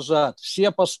 лет назад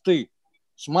все посты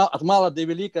от мала до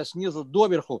велика, снизу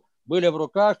доверху, были в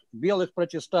руках белых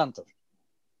протестантов.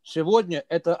 Сегодня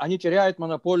они теряют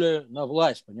монополию на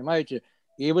власть, понимаете?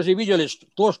 И вы же видели,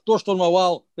 кто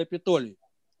штурмовал Капитолий.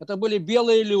 Это были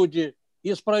белые люди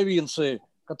из провинции,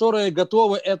 которые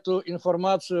готовы эту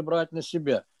информацию брать на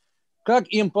себя. Как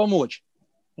им помочь?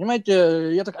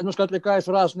 Понимаете, я так немножко отвлекаюсь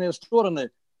в разные стороны.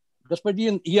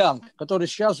 Господин Янг, который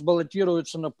сейчас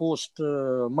баллотируется на пост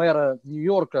мэра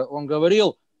Нью-Йорка, он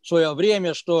говорил в свое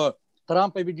время, что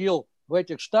Трамп победил в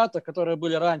этих штатах, которые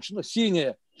были раньше,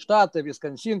 синие штаты,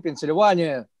 Висконсин,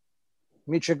 Пенсильвания,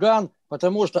 Мичиган,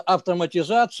 потому что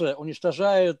автоматизация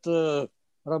уничтожает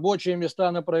рабочие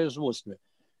места на производстве.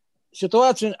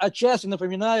 Ситуация отчасти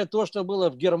напоминает то, что было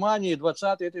в Германии в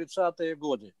 20-е и 30-е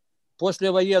годы. После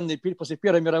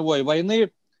Первой мировой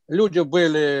войны люди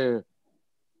были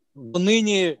в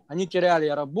унынии, они теряли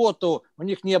работу, у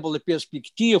них не было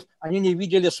перспектив, они не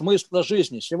видели смысла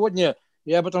жизни. Сегодня,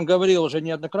 я об этом говорил уже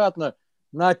неоднократно,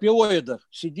 на опиоидах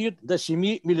сидит до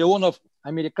 7 миллионов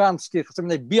американских,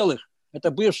 особенно белых.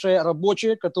 Это бывшие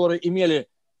рабочие, которые имели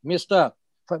места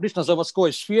в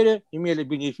фабрично-заводской сфере, имели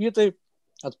бенефиты,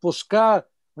 отпуска,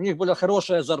 у них была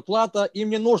хорошая зарплата, им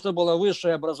не нужно было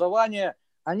высшее образование,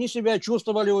 они себя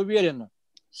чувствовали уверенно.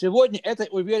 Сегодня этой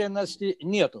уверенности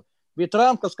нету. Ведь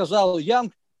Трамп, как сказал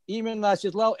Янг, именно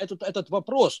оседлал этот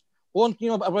вопрос. Он к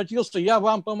ним обратился: я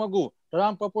вам помогу.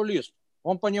 Трамп популист.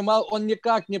 Он понимал, он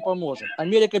никак не поможет.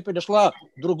 Америка перешла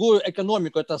в другую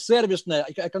экономику, это сервисная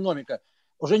экономика.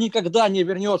 Уже никогда не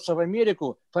вернется в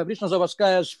Америку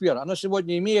фабрично-заводская сфера. Она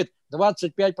сегодня имеет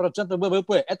 25%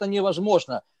 ВВП. Это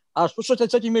невозможно. А что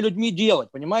с этими людьми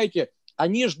делать, понимаете?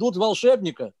 Они ждут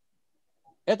волшебника.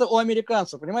 Это у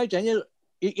американцев, понимаете?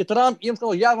 И Трамп им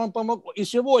сказал: я вам помогу. И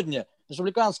сегодня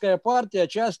республиканская партия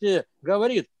отчасти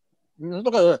говорит,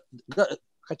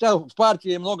 хотя в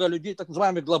партии много людей, так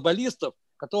называемых глобалистов,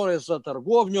 которые за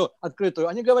торговлю открытую,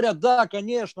 они говорят: да,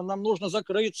 конечно, нам нужно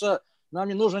закрыться, нам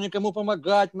не нужно никому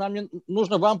помогать, нам не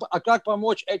нужно вам, а как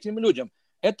помочь этим людям?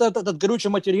 Это этот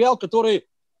горючий материал, который,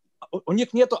 у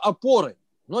них нет опоры.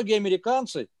 Многие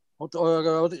американцы,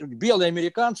 белые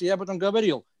американцы, я об этом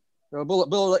говорил,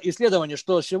 было исследование,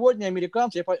 что сегодня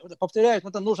американцы, я повторяю,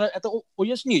 нужно это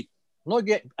уяснить,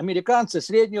 многие американцы,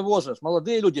 средний возраст,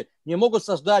 молодые люди не могут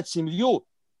создать семью,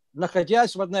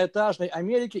 находясь в одноэтажной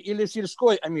Америке или в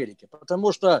сельской Америке,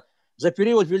 потому что за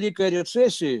период Великой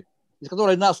рецессии, из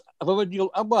которой нас выводил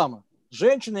Обама,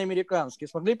 женщины американские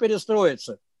смогли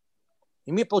перестроиться,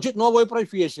 получить новую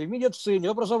профессию в медицине,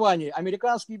 в образовании.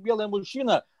 Американский белый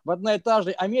мужчина в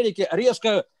одноэтажной Америке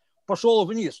резко пошел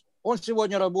вниз. Он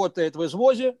сегодня работает в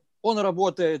извозе, он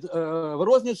работает в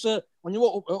рознице, у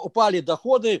него упали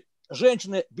доходы,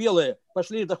 женщины белые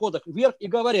пошли в доходах вверх и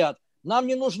говорят: нам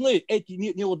не нужны эти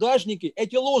неудачники,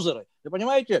 эти лузеры. Вы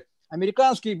понимаете,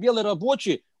 американский белый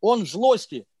рабочий, он в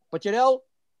злости потерял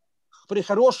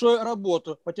хорошую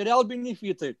работу, потерял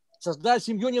бенефиты, создать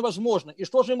семью невозможно. И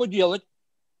что же ему делать?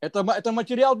 Это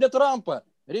материал для Трампа.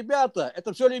 Ребята,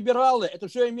 это все либералы, это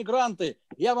все иммигранты.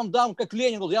 Я вам дам, как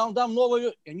Ленин, я вам дам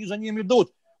новую, и они за ним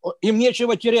идут. Им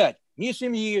нечего терять. Ни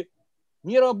семьи,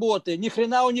 ни работы, ни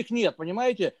хрена у них нет,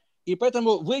 понимаете? И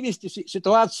поэтому вывести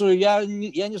ситуацию, я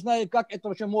не знаю, как это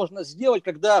вообще можно сделать,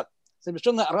 когда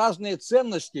совершенно разные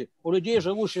ценности у людей,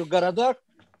 живущих в городах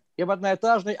и в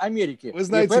одноэтажной Америке. Вы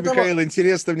знаете, Михаил,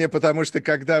 интересно мне, потому что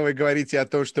когда вы говорите о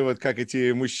том, что вот как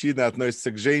эти мужчины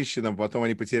относятся к женщинам, потом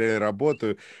они потеряли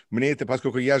работу, мне это,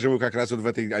 поскольку я живу как раз вот в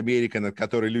этой Америке, над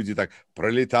которой люди так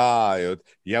пролетают,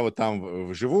 я вот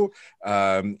там живу,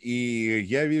 и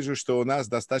я вижу, что у нас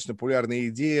достаточно популярная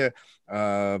идея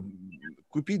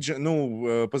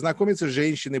познакомиться с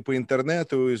женщиной по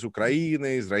интернету из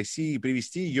Украины, из России,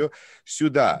 привести ее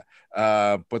сюда,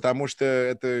 потому что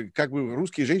это как бы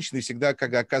русские женщины всегда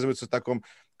как оказываются в таком: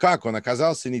 как он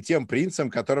оказался не тем принцем,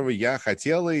 которого я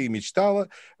хотела и мечтала.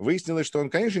 Выяснилось, что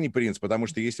он, конечно, не принц, потому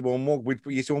что если он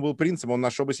был принцем, он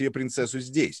нашел бы себе принцессу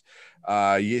здесь.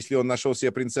 А если он нашел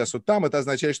себе принцессу там, это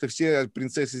означает, что все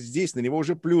принцессы здесь на него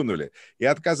уже плюнули и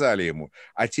отказали ему.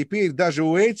 А теперь даже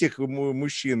у этих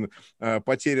мужчин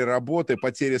потеря работы,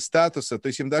 потеря статуса, то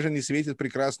есть им даже не светят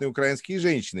прекрасные украинские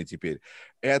женщины теперь.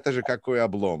 Это же какой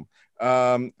облом.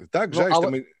 Так жаль,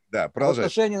 что мы... Да, В продолжай.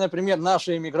 отношении, например,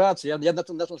 нашей иммиграции, я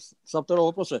начал со второго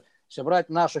вопроса, если брать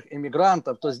наших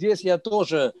иммигрантов, то здесь я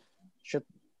тоже,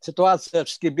 ситуация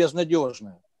все-таки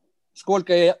безнадежная.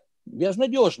 Сколько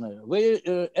безнадежная?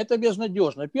 Это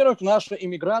безнадежно. Во-первых, наша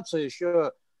иммиграция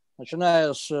еще,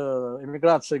 начиная с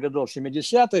иммиграции годов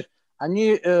 70-х,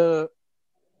 они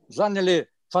заняли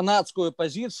фанатскую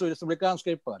позицию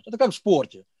республиканской партии. Это как в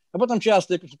спорте. Об этом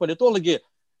часто политологи,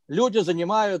 люди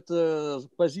занимают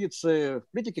позиции в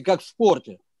политике, как в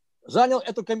спорте. Занял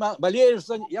эту команду,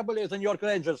 я болею за Нью-Йорк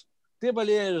Рейнджерс, ты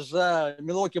болеешь за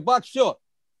Милуоки Бакс, все.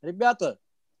 Ребята,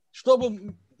 что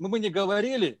бы мы ни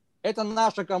говорили, это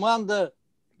наша команда,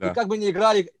 Да. и как бы ни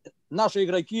играли наши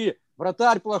игроки,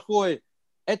 вратарь плохой,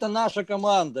 это наша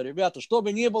команда, ребята, что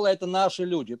бы ни было, это наши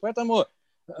люди. Поэтому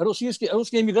русские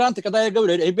иммигранты, когда я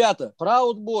говорю, ребята,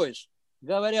 Proud Boys,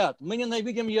 говорят, мы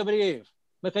ненавидим евреев,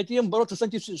 мы хотим бороться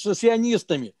с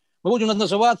сионистами, мы будем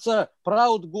называться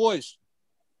Proud Boys,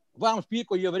 вам в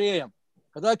пику евреям.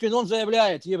 Когда Кинон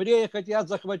заявляет, евреи хотят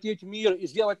захватить мир и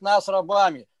сделать нас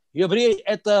рабами, евреи –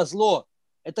 это зло,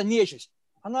 это нечисть.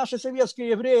 А наши советские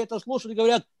евреи это слушают и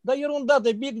говорят, да ерунда,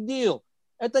 да big deal.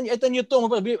 Это не то,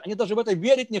 они даже в это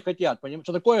верить не хотят. Понимаете,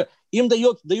 что такое? Им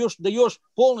даешь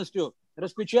полностью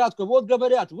распечатку. Вот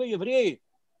говорят, вы евреи,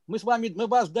 мы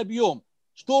вас добьем.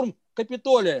 Штурм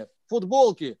Капитолия,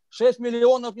 футболки, 6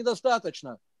 миллионов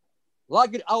недостаточно.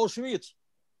 Лагерь Аушвиц.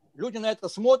 Люди на это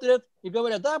смотрят и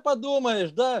говорят, да,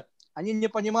 подумаешь, да. Они не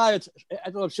понимают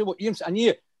этого всего.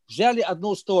 Они взяли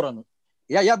одну сторону.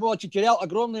 Я терял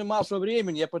огромную массу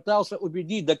времени, я пытался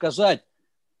убедить, доказать.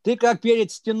 Ты как перед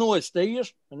стеной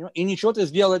стоишь, и ничего ты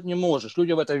сделать не можешь.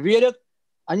 Люди в это верят,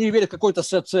 они верят в какой-то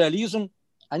социализм,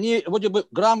 они вроде бы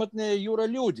грамотные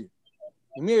юролюди,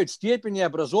 имеют степени,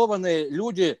 образованные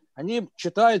люди, они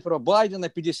читают про Байдена,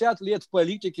 50 лет в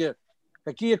политике,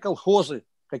 какие колхозы,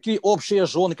 какие общие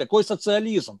жены, какой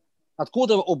социализм.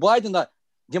 Откуда у Байдена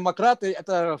демократы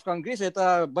это в Конгрессе,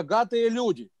 это богатые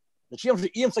люди. Зачем же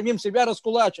им самим себя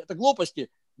раскулачивать? Это глупости.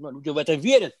 Но люди в это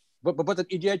верят, в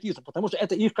этот идиотизм, потому что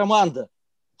это их команда.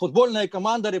 Футбольная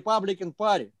команда Republican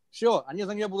Party. Все, они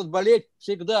за нее будут болеть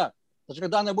всегда. Даже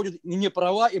когда она будет не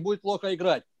права и будет плохо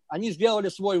играть. Они сделали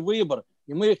свой выбор,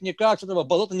 и мы их никак с этого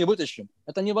болота не вытащим.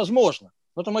 Это невозможно.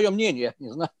 Но это мое мнение, я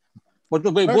не знаю.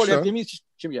 Может быть, более оптимистичен,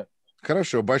 чем я.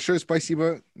 Хорошо, большое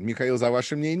спасибо, Михаил, за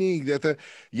ваше мнение. И где-то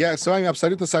я с вами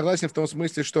абсолютно согласен в том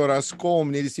смысле, что раскол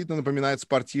мне действительно напоминает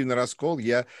спортивный раскол.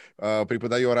 Я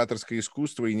преподаю ораторское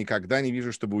искусство и никогда не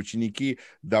вижу, чтобы ученики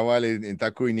давали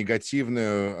такую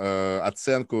негативную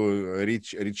оценку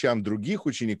речам других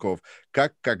учеников,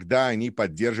 как когда они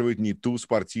поддерживают не ту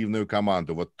спортивную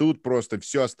команду. Вот тут просто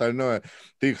все остальное.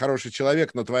 Ты хороший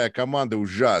человек, но твоя команда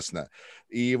ужасна.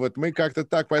 И вот мы как-то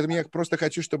так, поэтому я просто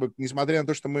хочу, чтобы, несмотря на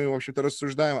то, что мы, в общем-то,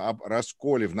 рассуждаем об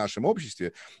расколе в нашем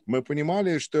обществе, мы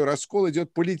понимали, что раскол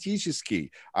идет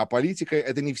политический, а политика —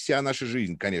 это не вся наша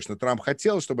жизнь, конечно. Трамп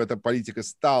хотел, чтобы эта политика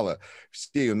стала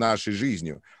всей нашей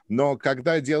жизнью, но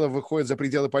когда дело выходит за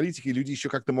пределы политики, люди еще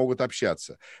как-то могут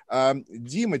общаться.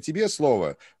 Дима, тебе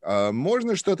слово.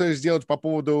 Можно что-то сделать по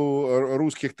поводу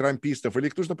русских трампистов, или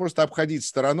их нужно просто обходить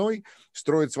стороной,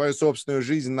 строить свою собственную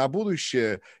жизнь на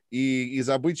будущее и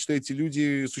забыть, что эти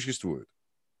люди существуют?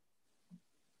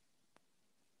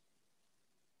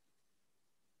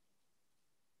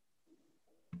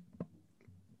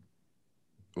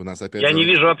 У нас опять... Я не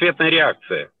вижу ответной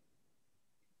реакции.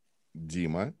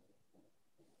 Дима,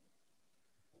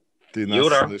 ты нас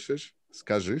Юра. слышишь?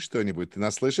 Скажи что-нибудь. Ты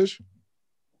нас слышишь?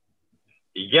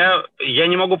 Я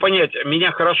не могу понять,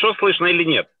 меня хорошо слышно или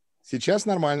нет? Сейчас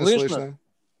нормально слышно.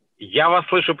 Я вас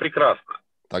слышу прекрасно.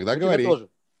 Тогда говори.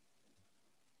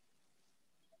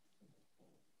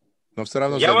 Но все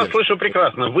равно я вас слышу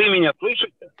прекрасно. Вы меня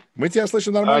слышите? Мы тебя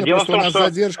слышим нормально, Дело просто в том, у нас что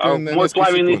задержка. Мой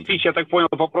пламенный спич, я так понял,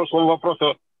 по прошлому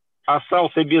вопросу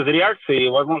остался без реакции.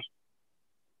 Возможно...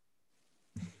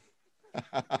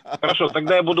 Хорошо,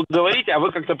 тогда я буду говорить, а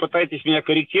вы как-то пытаетесь меня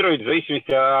корректировать в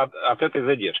зависимости от этой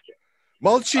задержки.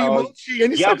 Молчи, я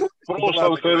не согласен. Я в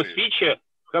прошлом своем спиче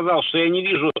сказал, что я не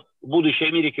вижу будущее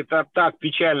Америки так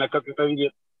печально, как это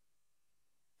видит.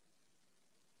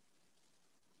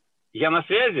 Я на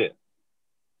связи?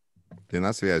 Ты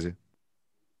на связи.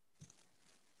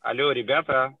 Алло,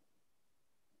 ребята.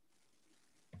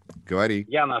 Говори.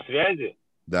 Я на связи?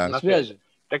 Да. На связи.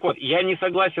 Так вот, я не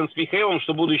согласен с Михаилом,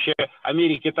 что будущее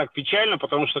Америки так печально,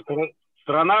 потому что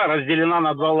страна разделена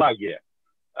на два лагеря.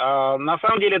 На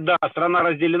самом деле, да, страна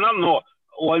разделена, но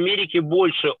у Америки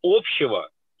больше общего,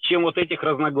 чем вот этих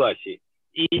разногласий.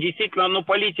 И действительно, ну,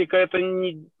 политика, это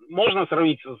не можно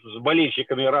сравнить с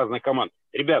болельщиками разных команд.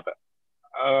 Ребята,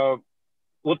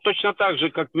 вот точно так же,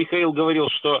 как Михаил говорил,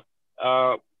 что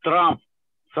Трамп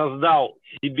создал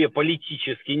себе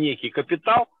политический некий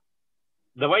капитал,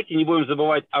 давайте не будем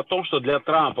забывать о том, что для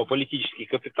Трампа политический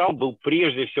капитал был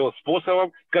прежде всего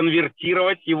способом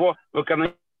конвертировать его в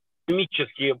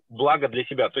экономические блага для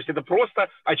себя. То есть это просто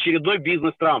очередной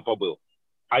бизнес Трампа был.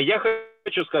 А я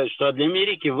хочу сказать, что для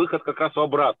Америки выход как раз в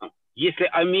обратном. Если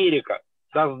Америка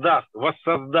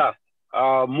воссоздаст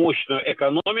мощную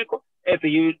экономику, это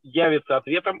явится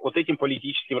ответом вот этим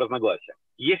политическим разногласиям.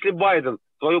 Если Байден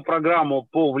свою программу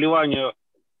по вливанию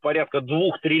порядка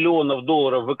 2 триллионов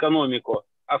долларов в экономику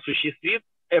осуществит,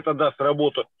 это даст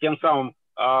работу тем самым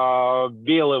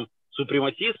белым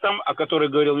супрематистам, о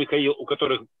которых говорил Михаил, у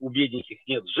которых у бедненьких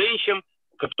нет женщин,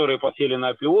 которые подсели на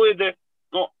опиоиды.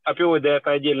 Ну, опиоиды –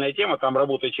 это отдельная тема, там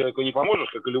работать человеку не поможешь,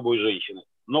 как и любой женщине.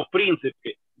 Но, в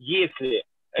принципе, если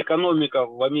экономика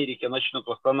в Америке начнет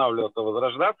восстанавливаться,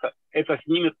 возрождаться, это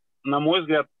снимет, на мой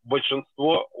взгляд,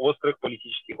 большинство острых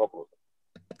политических вопросов.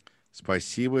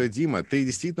 Спасибо, Дима. Ты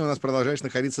действительно у нас продолжаешь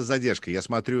находиться с задержкой. Я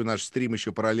смотрю наш стрим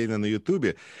еще параллельно на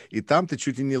Ютубе, и там ты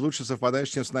чуть ли не лучше совпадаешь,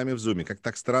 чем с нами в Зуме. Как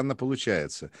так странно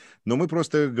получается. Но мы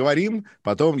просто говорим,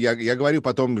 потом я говорю,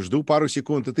 потом жду пару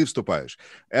секунд, и ты вступаешь.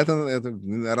 Это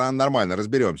нормально,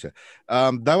 разберемся.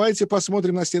 Давайте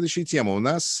посмотрим на следующую тему. У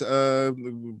нас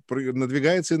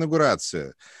надвигается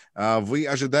инаугурация. Вы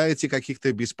ожидаете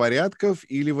каких-то беспорядков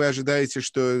или вы ожидаете,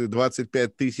 что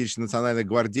 25 тысяч национальных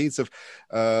гвардейцев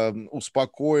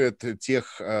успокоят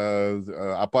тех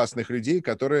опасных людей,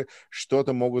 которые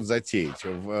что-то могут затеять?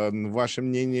 Ваше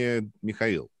мнение,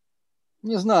 Михаил?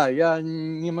 Не знаю, я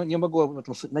не могу,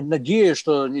 надеюсь,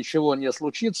 что ничего не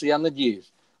случится, я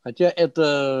надеюсь. Хотя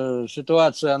эта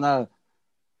ситуация, она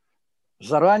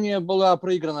заранее была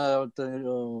проиграна.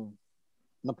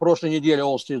 На прошлой неделе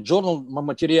Wall Street Journal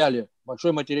материале,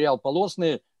 большой материал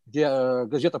полосный, где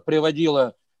газета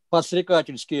приводила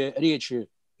подстрекательские речи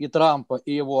и Трампа,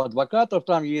 и его адвокатов.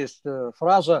 Там есть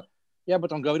фраза, я об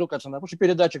этом говорил, кажется, на прошлой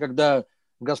передаче, когда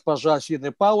госпожа Сидни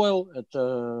Пауэлл,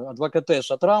 это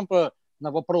адвокатесса Трампа,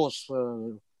 на вопрос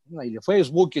или в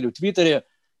Фейсбуке, или в Твиттере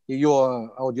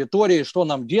ее аудитории, что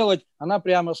нам делать, она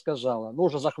прямо сказала,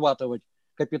 нужно захватывать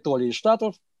Капитолий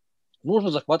Штатов,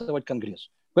 нужно захватывать Конгресс.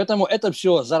 Поэтому это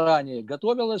все заранее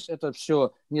готовилось, это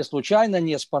все не случайно,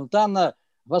 не спонтанно.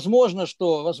 Возможно,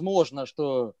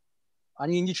 что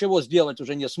они ничего сделать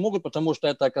уже не смогут, потому что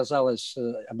это оказалось,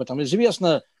 об этом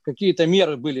известно, какие-то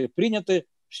меры были приняты.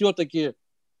 Все-таки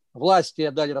власти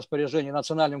дали распоряжение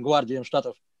Национальным гвардиям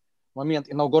Штатов в момент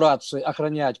инаугурации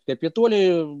охранять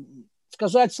Капитолий.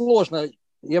 Сказать сложно,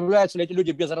 являются ли эти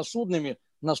люди безрассудными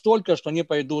настолько, что они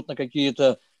пойдут на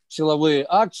какие-то силовые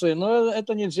акции, но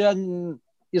это нельзя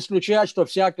исключать, что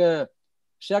всякое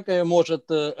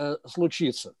может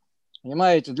случиться.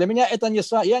 Понимаете? Для меня это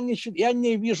я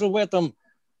не вижу в этом,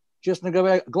 честно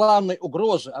говоря, главной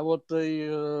угрозы. А вот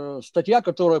статья,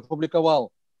 которую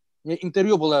опубликовал,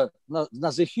 интервью было на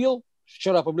The Hill,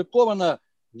 вчера опубликовано,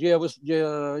 где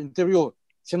интервью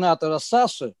сенатора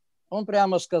Сассы, он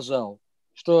прямо сказал,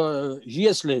 что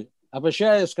если,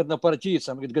 обращаясь к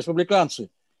однопартийцам, говорит, республиканцы,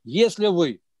 если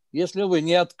вы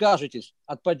не откажетесь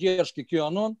от поддержки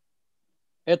QAnon,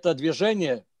 это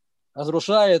движение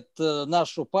разрушает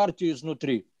нашу партию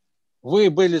изнутри. Вы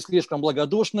были слишком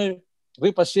благодушны,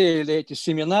 вы посеяли эти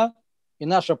семена, и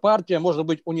наша партия может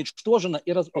быть уничтожена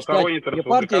и стать не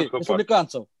партией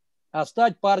республиканцев, а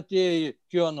стать партией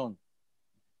QAnon.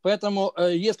 Поэтому,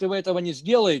 если вы этого не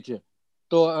сделаете,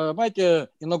 то, понимаете,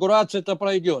 инаугурация-то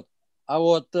пройдет. А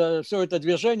вот все это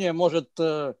движение может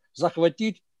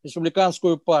захватить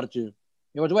республиканскую партию.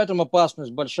 И вот в этом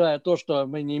опасность большая, то, что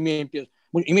мы не имеем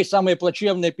самые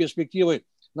плачевные перспективы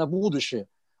на будущее.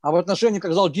 А в отношении,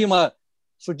 как сказал Дима,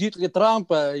 судить ли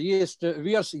Трампа, есть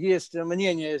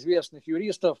мнение известных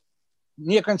юристов,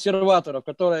 не консерваторов,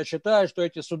 которые считают, что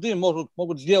эти суды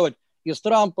могут сделать из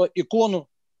Трампа икону,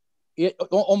 и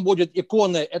он будет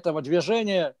иконой этого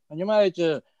движения,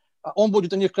 понимаете, он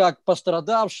будет у них как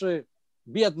пострадавший,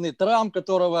 бедный Трамп,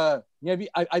 которого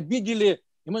обидели,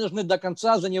 и мы должны до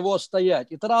конца за него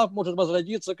стоять. И Трамп может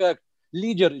возродиться как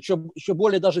лидер, еще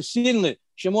более даже сильный,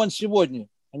 чем он сегодня.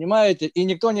 Понимаете? И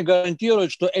никто не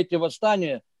гарантирует, что эти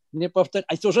восстания не повторятся.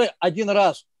 А если уже один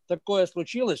раз такое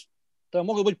случилось, то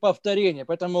могут быть повторения.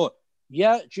 Поэтому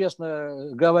я, честно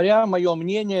говоря, мое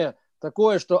мнение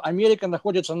такое, что Америка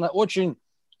находится на очень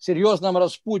серьезном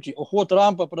распутье. Уход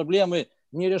Трампа проблемы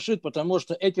не решит, потому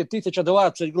что эти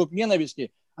 1020 групп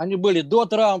ненависти, они были до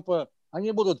Трампа,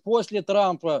 они будут после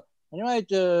Трампа.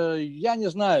 Понимаете, я не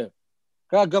знаю.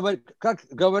 Как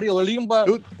говорил Лимба,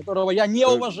 которого я не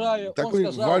уважаю.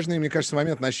 Такой важный, мне кажется,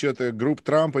 момент насчет групп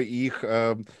Трампа и их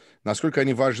насколько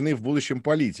они важны в будущем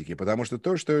политике. Потому что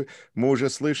то, что мы уже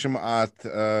слышим от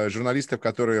журналистов,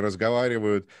 которые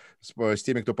разговаривают с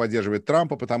теми, кто поддерживает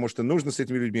Трампа, потому что нужно с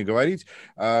этими людьми говорить,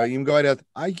 им говорят,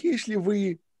 а если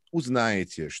вы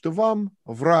узнаете, что вам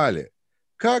врали,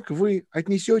 как вы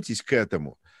отнесетесь к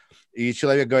этому? И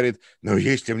человек говорит, ну,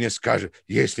 если мне скажут,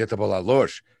 если это была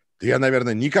ложь, то я,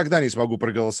 наверное, никогда не смогу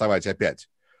проголосовать опять.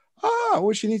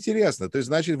 Очень интересно. То есть,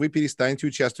 значит, вы перестанете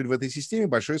участвовать в этой системе.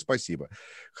 Большое спасибо.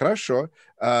 Хорошо.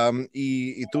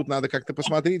 И тут надо как-то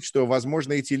посмотреть, что,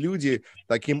 возможно, эти люди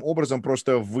таким образом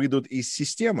просто выйдут из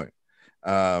системы.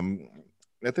 Это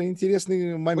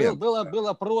интересный момент.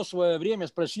 Было прошлое время,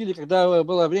 спросили, когда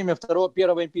было время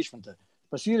первого импичмента,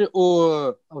 спросили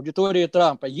у аудитории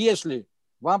Трампа, если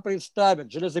вам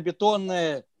представят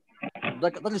железобетонное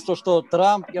доказательство, что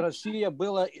Трамп и Россия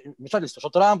было вмешательство, что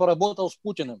Трамп работал с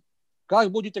Путиным,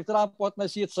 как будете к Трампу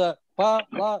относиться?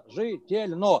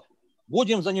 Положительно.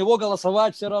 Будем за него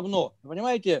голосовать все равно.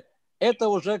 Понимаете, это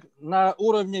уже на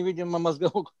уровне, видимо,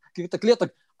 мозговых каких-то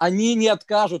клеток. Они не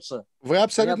откажутся. Вы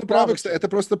абсолютно правы, кстати. Это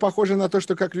просто похоже на то,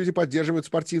 что как люди поддерживают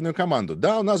спортивную команду.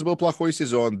 Да, у нас был плохой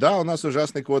сезон, да, у нас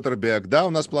ужасный квотербек, да, у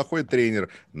нас плохой тренер,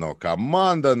 но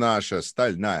команда наша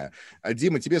стальная.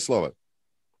 Дима, тебе слово.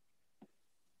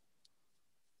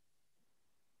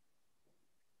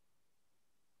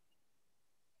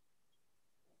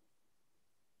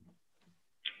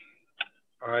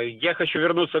 Я хочу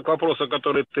вернуться к вопросу,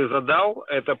 который ты задал.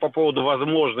 Это по поводу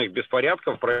возможных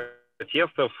беспорядков,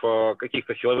 протестов,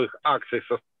 каких-то силовых акций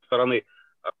со стороны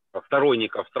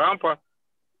сторонников Трампа.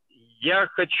 Я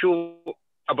хочу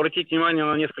обратить внимание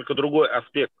на несколько другой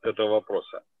аспект этого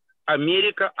вопроса.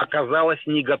 Америка оказалась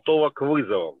не готова к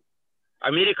вызовам.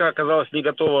 Америка оказалась не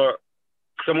готова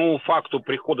к самому факту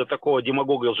прихода такого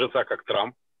демагога и лжеца, как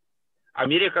Трамп.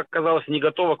 Америка оказалась не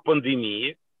готова к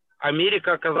пандемии.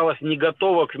 Америка оказалась не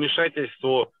готова к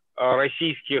вмешательству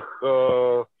российских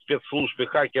спецслужб и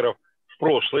хакеров в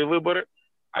прошлые выборы.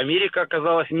 Америка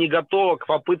оказалась не готова к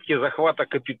попытке захвата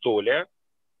Капитолия.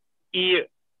 И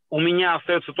у меня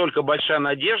остается только большая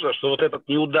надежда, что вот этот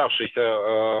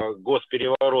неудавшийся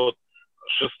госпереворот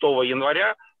 6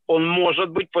 января, он, может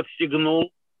быть,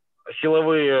 подстегнул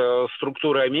силовые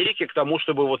структуры Америки к тому,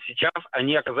 чтобы вот сейчас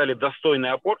они оказали достойный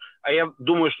опор. А я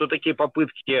думаю, что такие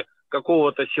попытки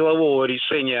какого-то силового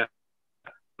решения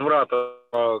возврата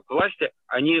к власти,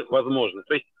 они возможны.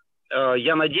 То есть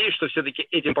я надеюсь, что все-таки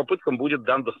этим попыткам будет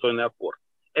дан достойный опор.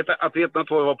 Это ответ на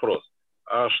твой вопрос.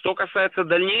 Что касается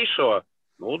дальнейшего,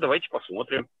 ну, давайте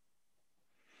посмотрим.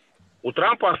 У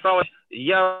Трампа осталось...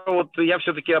 Я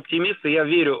все-таки оптимист, и я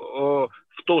верю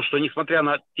в то, что несмотря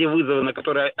на те вызовы, на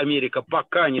которые Америка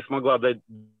пока не смогла дать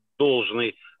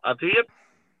должный ответ,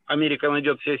 Америка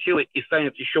найдет все силы и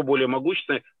станет еще более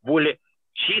могущественной, более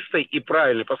чистой и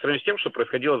правильной по сравнению с тем, что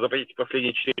происходило за эти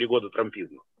последние 4 года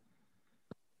трампизма.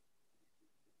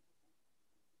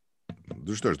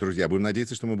 Ну что ж, друзья, будем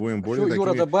надеяться, что мы будем более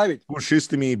такими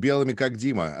пушистыми и белыми, как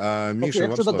Дима. Миша, я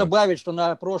хочу добавить, что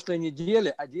на прошлой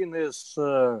неделе один из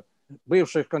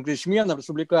бывших конгрессменов,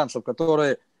 республиканцев,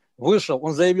 который вышел,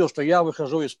 он заявил, что я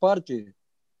выхожу из партии,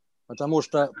 потому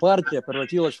что партия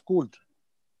превратилась в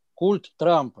культ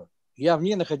Трампа. Я в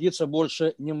ней находиться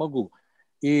больше не могу.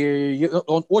 И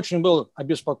он очень был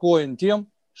обеспокоен тем,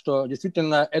 что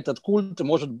действительно этот культ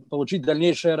может получить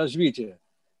дальнейшее развитие.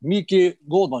 Микки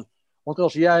Голдман, он сказал,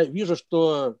 что я вижу,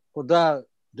 что куда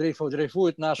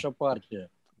дрейфует наша партия.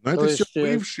 Но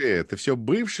это все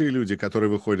бывшие люди,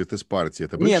 которые выходят из партии.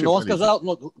 Это не, но он сказал,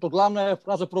 тут главная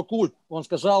фраза про культ. Он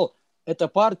сказал, эта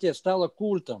партия стала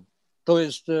культом. То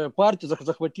есть партия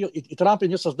захватила, и Трамп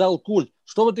не создал культ.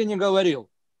 Что бы ты ни говорил,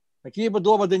 какие бы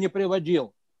доводы ни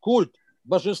приводил, культ,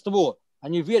 божество,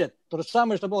 они верят. То же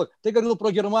самое, что было. Ты говорил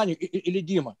про Германию, или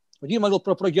Дима. Дима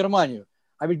говорил про Германию.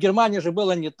 А ведь Германия же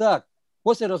была не так.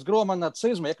 После разгрома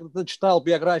нацизма, я когда читал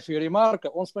биографию Ремарка,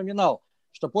 он вспоминал,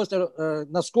 что после,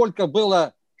 насколько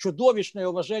было чудовищное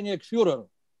уважение к фюреру.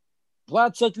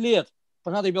 20 лет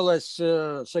понадобилось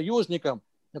союзникам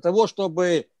для того,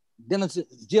 чтобы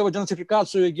сделать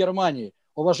денацификацию Германии.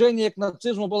 Уважение к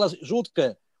нацизму было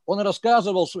жуткое. Он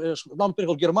рассказывал, что он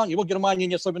приехал в Германию, его в Германии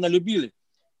не особенно любили.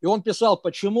 И он писал,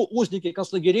 почему узники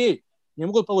концлагерей не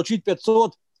могут получить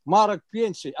 500 марок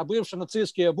пенсии, а бывшие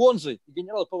нацистские бонзы и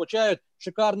генералы получают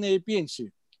шикарные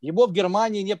пенсии. Его в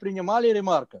Германии не принимали,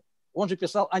 Ремарка. Он же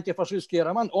писал антифашистский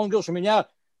роман. Он говорил, что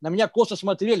на меня косо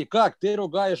смотрели, как ты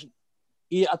ругаешь.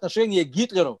 И отношение к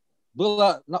Гитлеру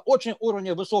было на очень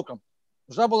уровне высоком.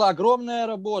 Нужна была огромная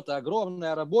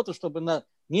работа, чтобы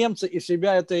немцы из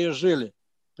себя это и жили.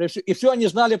 И все они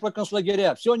знали про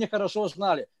концлагеря, все они хорошо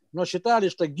знали, но считали,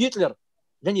 что Гитлер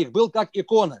для них был как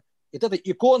икона. от этой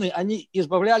иконы они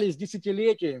избавлялись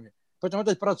десятилетиями. Поэтому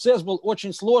этот процесс был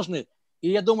очень сложный. И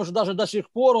я думаю, что даже до сих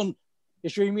пор он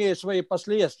еще имеет свои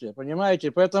последствия,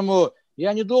 понимаете? Поэтому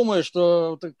я не думаю,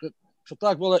 что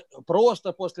так было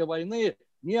просто после войны.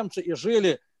 Немцы и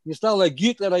жили, не стало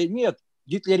Гитлера. Нет,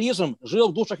 гитлеризм жил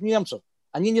в душах немцев.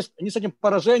 Они с этим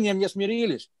поражением не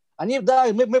смирились.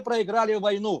 Мы проиграли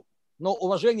войну, но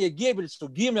уважение к Геббельсу,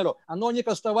 Гиммлеру, оно у них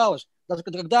оставалось. Даже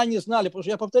когда они знали, потому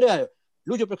что я повторяю,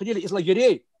 люди приходили из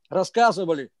лагерей,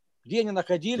 рассказывали, где они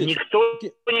находились. Никто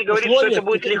не говорит, что это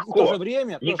будет легко. В то же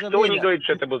время, Никто не говорит,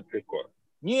 что это будет легко.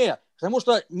 Нет, потому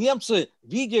что немцы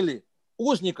видели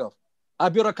узников, а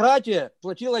бюрократия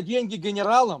платила деньги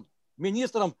генералам,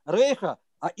 министрам Рейха,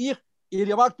 а их и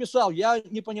Левак писал, я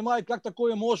не понимаю, как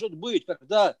такое может быть,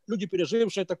 когда люди,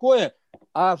 пережившие такое,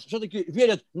 а все-таки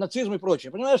верят в нацизм и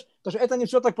прочее. Понимаешь? Потому что это не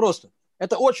все так просто.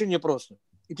 Это очень непросто.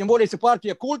 И тем более, если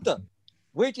партия культа,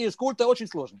 выйти из культа очень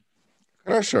сложно.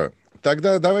 Хорошо.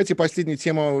 Тогда давайте последнюю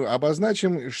тему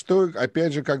обозначим. Что,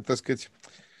 опять же, как, так сказать,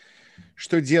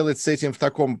 что делать с этим в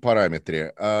таком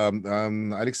параметре?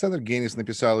 Александр Генис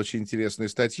написал очень интересную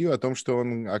статью о том, что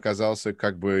он оказался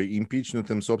как бы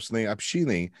импичнутым собственной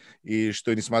общиной, и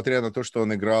что, несмотря на то, что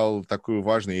он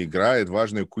играет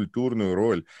важную культурную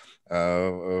роль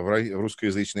в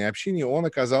русскоязычной общине, он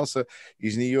оказался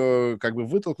из нее как бы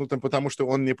вытолкнутым, потому что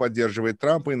он не поддерживает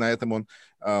Трампа, и на этом он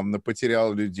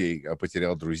потерял людей,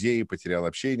 потерял друзей, потерял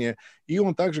общение. И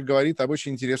он также говорит об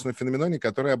очень интересном феномене,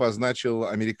 который обозначил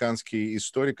американский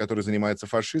историк, который занимается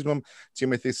фашизмом,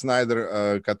 Тимоти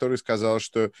Снайдер, который сказал,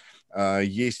 что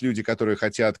есть люди, которые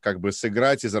хотят как бы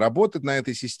сыграть и заработать на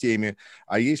этой системе,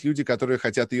 а есть люди, которые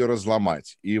хотят ее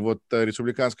разломать. И вот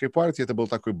республиканская партия — это был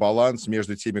такой баланс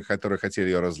между теми, которые хотели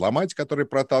ее разломать, которые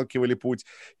проталкивали путь,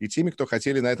 и теми, кто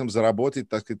хотели на этом заработать.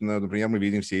 Так сказать, например, мы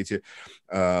видим все эти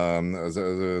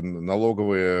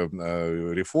налоговые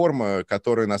реформы,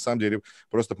 которые на самом деле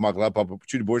просто помогла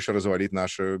чуть больше развалить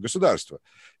наше государство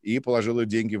и положила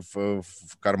деньги в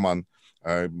карман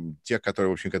тех, которые,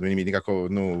 в общем, к этому не имеют никакого,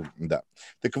 да.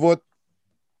 Так вот,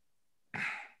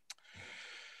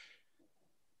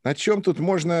 на чем тут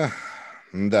можно,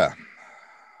 да,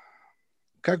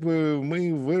 как бы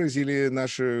мы выразили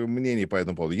наше мнение по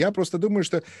этому поводу. Я просто думаю,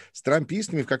 что с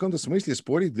трампистами в каком-то смысле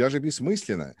спорить даже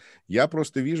бессмысленно. Я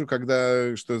просто вижу,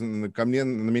 когда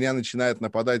на меня начинает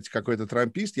нападать какой-то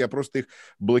трампист, я просто их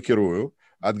блокирую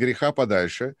от греха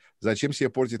подальше. Зачем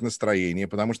себе портить настроение?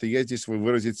 Потому что я здесь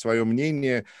выразить свое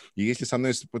мнение, и если со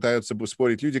мной пытаются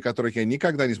спорить люди, которых я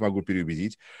никогда не смогу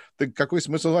переубедить, так какой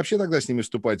смысл вообще тогда с ними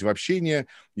вступать в общение?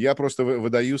 Я просто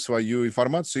выдаю свою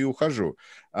информацию и ухожу.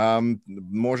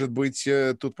 Может быть,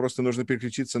 тут просто нужно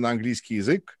переключиться на английский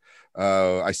язык,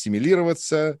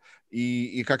 ассимилироваться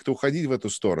и как-то уходить в эту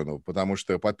сторону, потому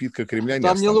что подпитка Кремля не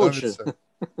остановится.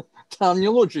 Там не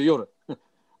лучше, Юра.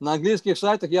 На английских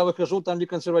сайтах я выхожу, там не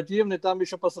консервативные, там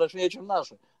еще пострашнее, чем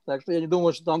наши. Так что я не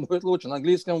думаю, что там будет лучше. На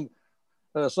английском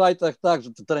сайтах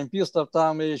также трампистов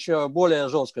там еще более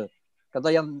жестко.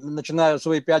 Когда я начинаю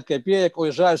свои 5 копеек,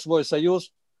 уезжаю в свой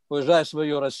союз, уезжаю в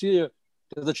свою Россию,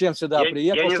 ты зачем сюда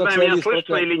приехал? Я не знаю, меня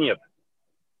слышно или нет.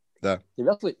 Да.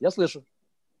 Я слышу.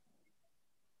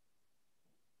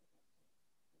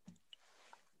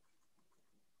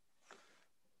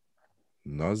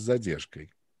 Но с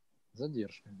задержкой.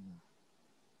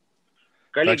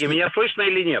 Коллеги, меня слышно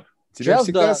или нет? Тебя сейчас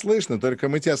всегда слышно, только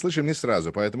мы тебя слышим не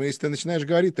сразу. Поэтому, если ты начинаешь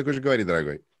говорить, так уже говори,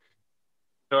 дорогой.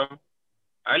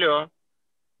 Алло.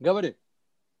 Говори.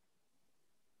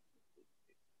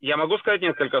 Я могу сказать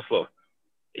несколько слов?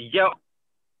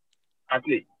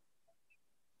 Отлично.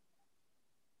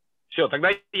 Все,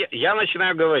 тогда я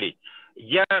начинаю говорить.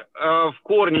 Я в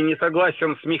корне не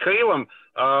согласен с Михаилом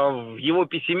в его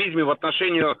пессимизме в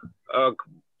отношении к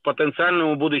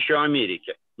потенциальному будущему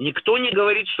Америки. Никто не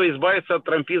говорит, что избавиться от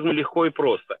трампизма легко и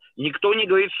просто. Никто не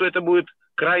говорит, что это будет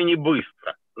крайне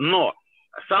быстро. Но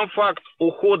сам факт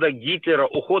ухода Гитлера,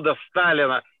 ухода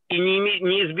Сталина и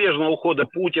неизбежного ухода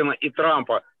Путина и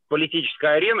Трампа с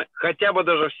политической арены, хотя бы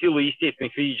даже в силу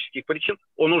естественных физических причин,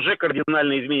 он уже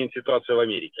кардинально изменит ситуацию в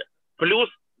Америке. Плюс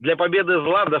для победы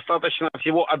зла достаточно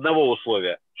всего одного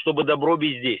условия, чтобы добро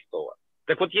бездействовало.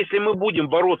 Так вот, если мы будем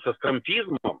бороться с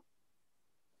трампизмом,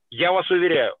 я вас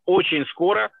уверяю, очень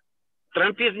скоро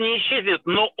трампизм не исчезнет,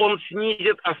 но он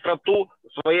снизит остроту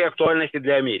своей актуальности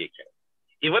для Америки.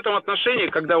 И в этом отношении,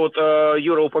 когда вот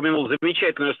Юра упомянул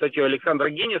замечательную статью Александра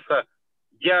Генниса,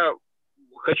 я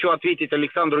хочу ответить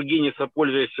Александру Геннису,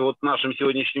 пользуясь вот нашим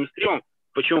сегодняшним стримом.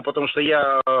 Почему? Потому что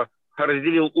я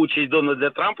разделил участь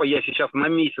Дональда Трампа. Я сейчас на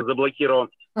месяц заблокирован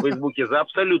в Фейсбуке за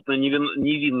абсолютно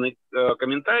невинный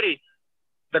комментарий.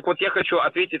 Так вот, я хочу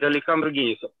ответить Александру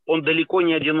Генису. Он далеко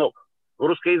не одинок. В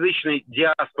русскоязычной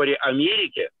диаспоре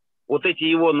Америки вот эти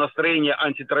его настроения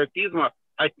антитрампизма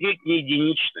отнюдь не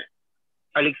единичны.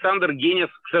 Александр Генис,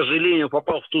 к сожалению,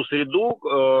 попал в ту среду,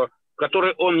 в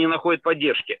которой он не находит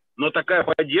поддержки. Но такая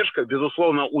поддержка,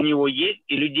 безусловно, у него есть,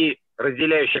 и людей,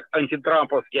 разделяющих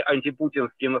антитрамповские,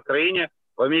 антипутинские настроения,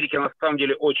 в Америке на самом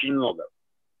деле очень много.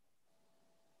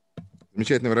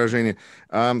 Замечательное выражение.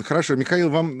 Хорошо, Михаил,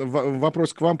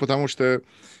 вопрос к вам, потому что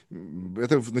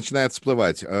это начинает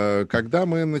всплывать. Когда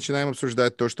мы начинаем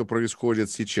обсуждать то, что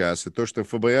происходит сейчас, и то, что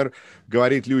ФБР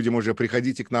говорит людям уже,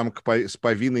 приходите к нам с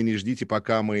повинной, не ждите,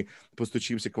 пока мы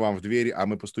постучимся к вам в дверь, а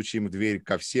мы постучим в дверь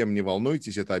ко всем, не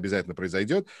волнуйтесь, это обязательно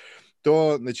произойдет,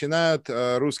 то начинают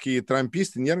русские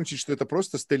трамписты нервничать, что это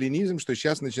просто сталинизм, что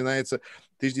сейчас начинается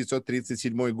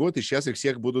 1937 год, и сейчас их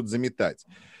всех будут заметать.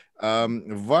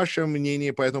 Ваше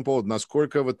мнение по этому поводу,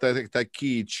 насколько вот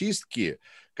такие чистки,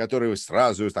 которые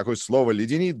сразу, такое слово,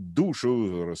 леденит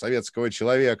душу советского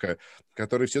человека,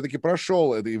 который все-таки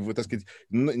прошел, так сказать,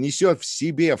 несет в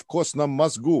себе, в костном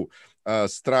мозгу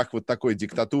страх вот такой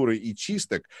диктатуры и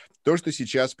чисток, то, что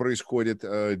сейчас происходит,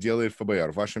 делает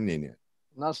ФБР. Ваше мнение?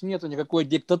 У нас нет никакой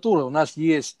диктатуры, у нас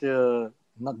есть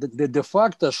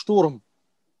де-факто штурм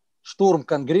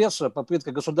Конгресса,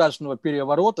 попытка государственного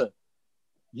переворота.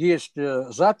 Есть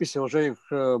записи, уже их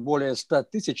более 100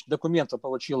 тысяч документов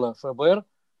получила ФБР,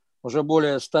 уже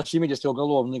более 170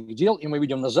 уголовных дел, и мы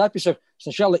видим на записях,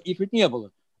 сначала их ведь не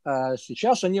было. А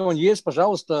сейчас они вон есть,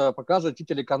 пожалуйста, показывают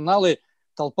телеканалы,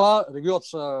 толпа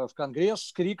рвется в Конгресс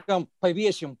с криком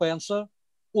 «Повесим Пенса,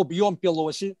 убьем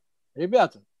Пелоси».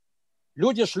 Ребята,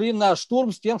 люди шли на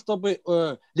штурм с тем, чтобы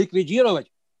ликвидировать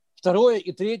второе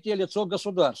и третье лицо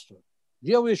государства.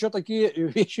 Где вы еще такие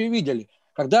вещи видели?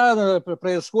 Когда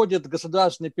происходит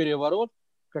государственный переворот,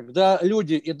 когда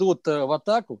люди идут в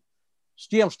атаку с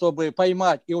тем, чтобы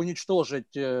поймать и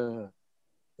уничтожить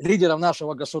лидеров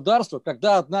нашего государства,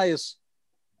 когда одна из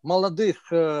молодых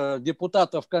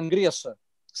депутатов Конгресса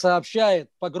сообщает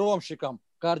погромщикам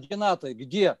координаты,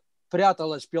 где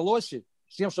пряталась Пелоси,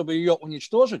 с тем, чтобы ее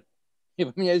уничтожить, и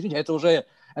вы меня извините,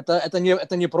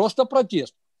 это не просто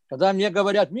протест. Когда мне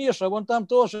говорят: Миша, вон там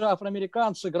тоже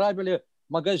афроамериканцы грабили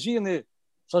магазины,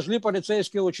 сожгли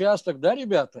полицейский участок. Да,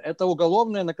 ребята, это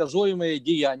уголовное наказуемое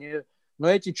деяние. Но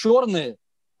эти черные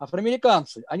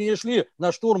афроамериканцы, они не шли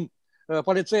на штурм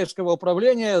полицейского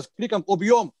управления с криком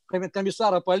 «Убьем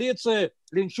комиссара полиции,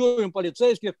 линчуем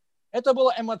полицейских». Это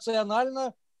было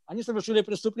эмоционально, они совершили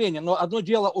преступление. Но одно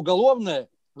дело уголовное,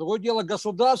 другое дело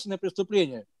государственное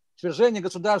преступление. Свержение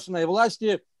государственной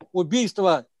власти,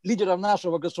 убийство лидеров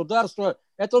нашего государства.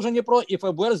 Это уже не про... И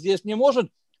ФБР здесь не может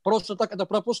просто так это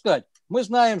пропускать. Мы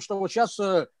знаем, что вот сейчас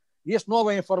есть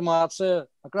новая информация,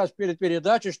 как раз перед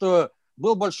передачей, что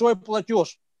был большой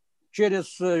платеж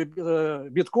через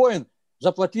биткоин,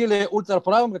 заплатили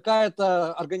ультраправым,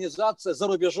 какая-то организация за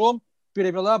рубежом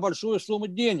перевела большую сумму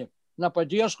денег на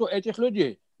поддержку этих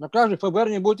людей. Но как же ФБР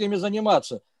не будет ими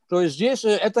заниматься? То есть здесь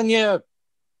это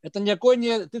никакой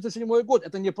не 1937 год,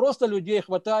 это не просто людей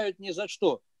хватают ни за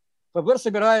что. ФБР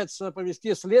собирается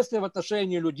повести следствие в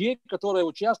отношении людей, которые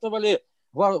участвовали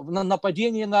в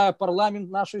нападении на парламент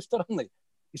нашей страны.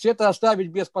 Если это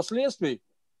оставить без последствий,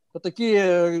 то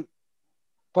такие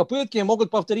попытки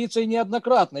могут повториться и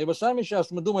неоднократно. И вы сами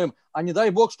сейчас, мы думаем, а не дай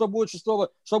бог, что будет 20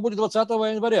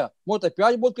 января. Может,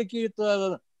 опять будут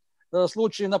какие-то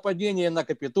случаи нападения на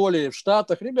Капитолий в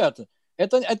Штатах. Ребята,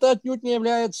 это отнюдь не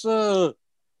является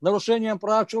нарушением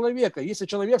прав человека. Если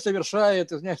человек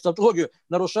совершает, извиняюсь, тавтологию,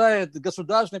 нарушает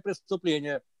государственное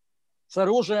преступление с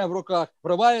оружием в руках,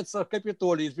 врывается в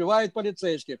Капитолий, избивает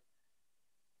полицейских.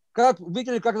 Как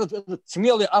видели, как этот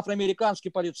смелый афроамериканский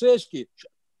полицейский,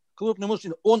 крупный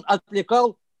мужчина, он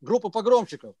отвлекал группу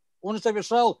погромщиков. Он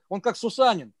как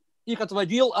Сусанин, их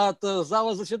отводил от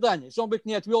зала заседания. Если он бы их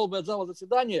не отвел бы от зала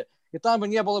заседания, и там бы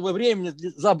не было бы времени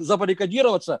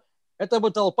забаррикадироваться, эта бы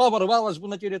толпа ворвалась бы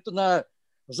на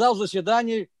зал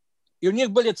заседаний, и у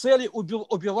них были цели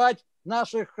убивать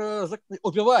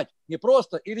убивать, не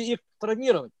просто, или их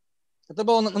травмировать. Это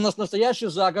был настоящий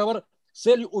заговор с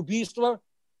целью убийства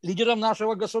лидеров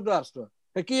нашего государства.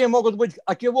 Какие могут быть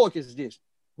окивоки здесь?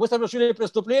 Вы совершили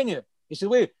преступление, если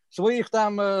вы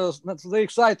на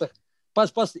своих сайтах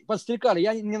подстрекали,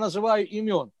 я не называю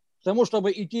имен, к тому,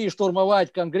 чтобы идти и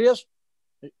штурмовать Конгресс,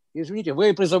 извините,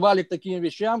 вы призывали к таким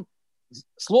вещам.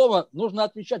 Слово нужно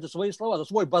отвечать за свои слова, за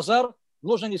свой базар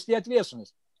нужно нести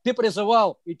ответственность. Ты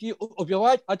призывал идти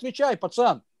убивать, отвечай,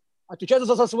 пацан. Отвечай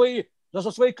за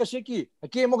свои косяки.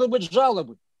 Какие могут быть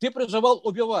жалобы? Ты призывал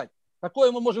убивать.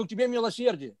 Какое мы можем к тебе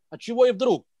милосердие? От чего и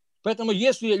вдруг? Поэтому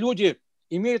если люди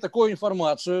имея такую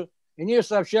информацию, и не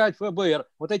сообщают ФБР,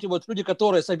 вот эти вот люди,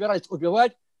 которые собираются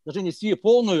убивать, должны нести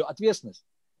полную ответственность.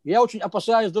 Я очень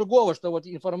опасаюсь другого, что вот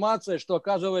информация, что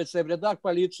оказывается в рядах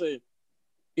полиции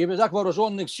и в рядах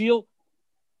вооруженных сил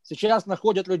сейчас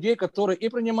находят людей, которые и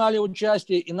принимали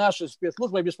участие, и наши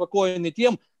спецслужбы обеспокоены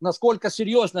тем, насколько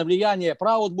серьезное влияние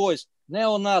Proud Boys,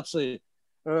 неонации,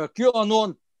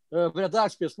 QAnon в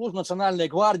рядах спецслужб Национальной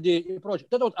гвардии и прочее.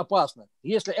 Это вот опасно.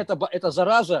 Если эта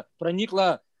зараза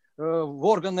проникла в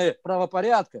органы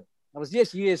правопорядка, вот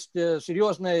здесь есть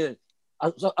серьезная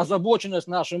озабоченность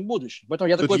нашим будущим. Поэтому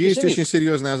я Тут такой есть пессимист. очень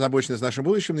серьезная озабоченность нашим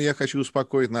будущим, но я хочу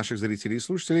успокоить наших зрителей и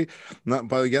слушателей.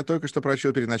 Я только что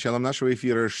прочел перед началом нашего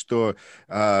эфира, что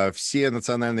все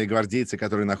национальные гвардейцы,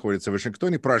 которые находятся в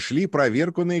Вашингтоне, прошли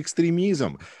проверку на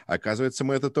экстремизм. Оказывается,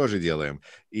 мы это тоже делаем.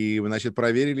 И, значит,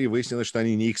 проверили, и выяснилось, что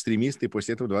они не экстремисты, и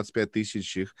после этого 25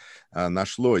 тысяч их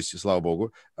нашлось, слава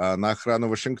богу, на охрану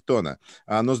Вашингтона.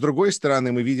 Но, с другой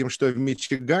стороны, мы видим, что в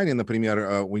Мичигане,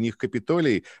 например, у них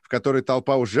Капитолий, в который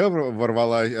толпа уже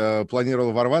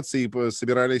планировала ворваться и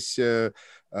собирались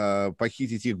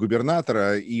похитить их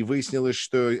губернатора, и выяснилось,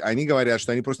 что они говорят,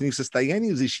 что они просто не в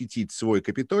состоянии защитить свой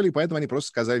Капитолий, поэтому они просто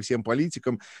сказали всем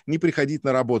политикам не приходить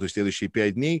на работу в следующие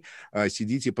 5 дней,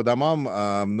 сидите по домам,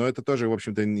 но это тоже, в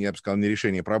общем-то, я бы сказал, не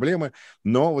решение проблемы,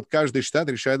 но вот каждый штат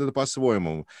решает это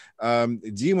по-своему.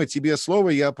 Дима, тебе слово,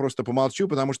 я просто помолчу,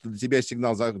 потому что до тебя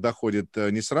сигнал доходит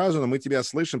не сразу, но мы тебя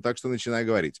слышим, так что начинай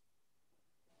говорить.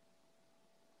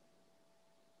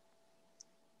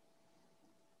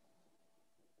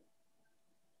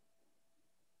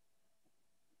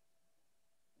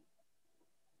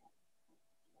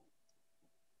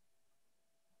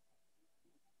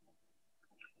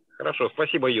 Хорошо,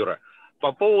 спасибо, Юра.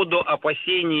 По поводу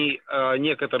опасений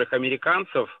некоторых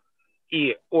американцев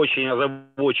и очень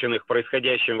озабоченных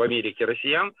происходящим в Америке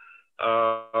россиян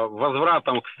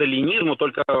возвратом к сталинизму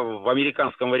только в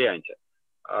американском варианте.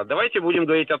 Давайте будем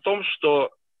говорить о том,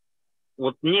 что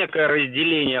вот некое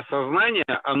разделение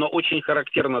сознания, оно очень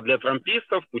характерно для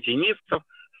трампистов, путинистов,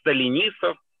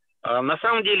 сталинистов. На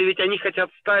самом деле ведь они хотят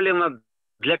Сталина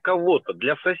для кого-то,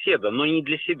 для соседа, но не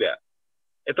для себя.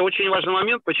 Это очень важный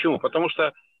момент. Почему? Потому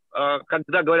что,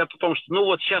 когда говорят о том, что ну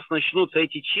вот сейчас начнутся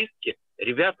эти чистки,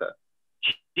 ребята,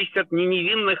 чистят не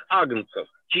невинных агнцев,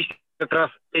 чистят как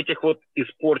раз этих вот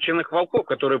испорченных волков,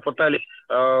 которые пытались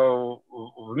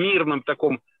в мирном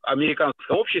таком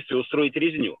американском обществе устроить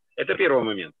резню. Это первый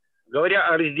момент. Говоря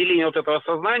о разделении вот этого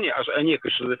сознания, о некой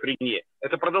шизофрении,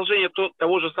 это продолжение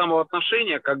того же самого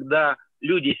отношения, когда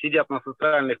люди сидят на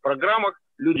социальных программах,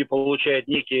 люди получают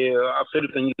некие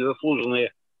абсолютно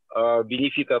незаслуженные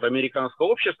бенефиты от американского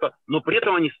общества, но при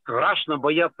этом они страшно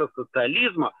боятся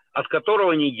социализма, от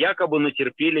которого они якобы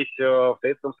натерпелись в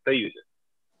Советском Союзе.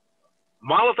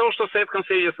 Мало того, что в Советском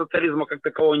Союзе социализма как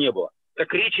такового не было,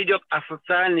 так речь идет о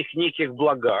социальных неких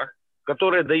благах,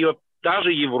 которые дает та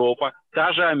же Европа,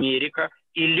 та же Америка,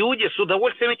 и люди с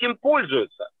удовольствием этим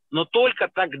пользуются, но только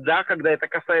тогда, когда это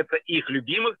касается их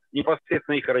любимых,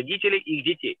 непосредственно их родителей, их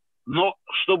детей. Но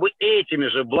чтобы этими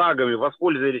же благами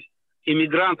воспользовались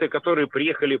иммигранты, которые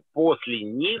приехали после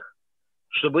них,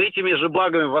 чтобы этими же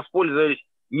благами воспользовались,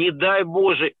 не дай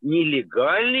Боже,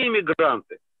 нелегальные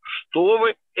иммигранты, что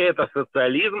вы, это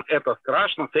социализм, это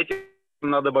страшно, с этим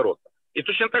надо бороться. И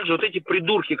точно так же вот эти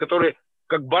придурки, которые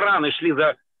как бараны шли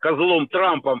за козлом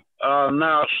Трампом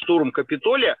на штурм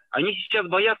Капитолия, они сейчас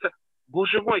боятся,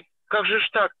 боже мой, как же ж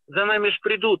так, за нами ж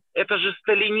придут, это же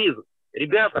сталинизм.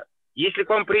 Ребята, если к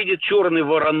вам приедет черный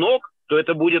воронок, то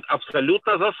это будет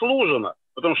абсолютно заслуженно,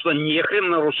 потому что нехрен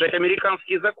нарушать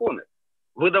американские законы.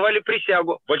 Вы давали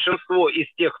присягу, большинство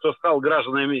из тех, кто стал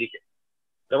гражданами Америки,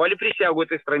 давали присягу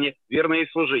этой стране, верно ей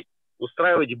служить.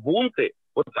 Устраивать бунты,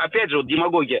 вот опять же вот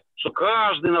демагогия, что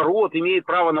каждый народ имеет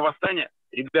право на восстание.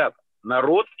 Ребята,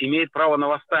 народ имеет право на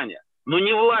восстание, но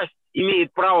не власть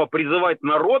имеет право призывать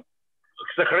народ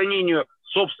к сохранению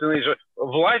собственной же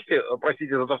власти,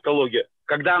 простите за тавтологию,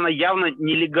 когда она явно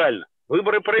нелегальна.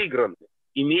 Выборы проиграны.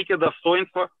 Имейте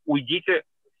достоинство, уйдите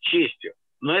с честью.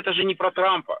 Но это же не про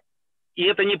Трампа. И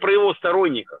это не про его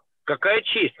сторонников. Какая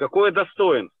честь, какое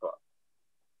достоинство?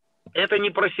 Это не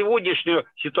про сегодняшнюю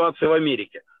ситуацию в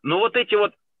Америке. Но вот эти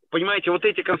вот, понимаете, вот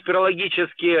эти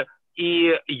конспирологические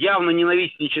и явно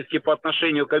ненавистнические по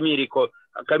отношению к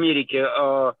Америке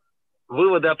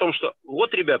выводы о том, что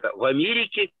вот, ребята, в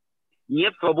Америке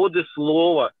нет свободы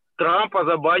слова. Трампа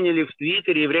забанили в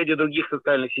Твиттере и в ряде других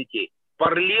социальных сетей.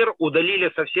 Парлир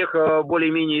удалили со всех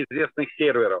более-менее известных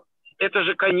серверов. Это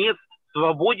же конец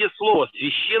свободе слова,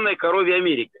 священной корове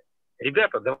Америки.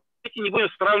 Ребята, давайте не будем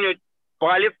сравнивать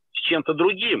палец с чем-то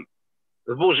другим,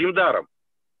 с Божьим даром.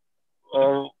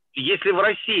 Если в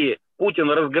России Путин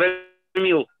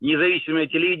разгромил независимое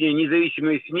телевидение,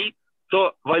 независимые СМИ,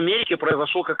 то в Америке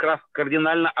произошло как раз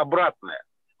кардинально обратное.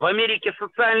 В Америке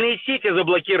социальные сети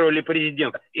заблокировали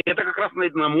президента. И это как раз,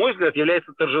 на мой взгляд,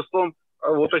 является торжеством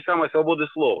вот той самой свободы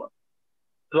слова.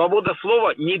 Свобода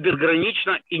слова не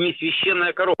безгранична и не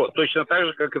священная корова. Точно так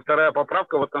же, как и вторая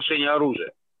поправка в отношении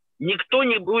оружия. Никто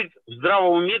не будет в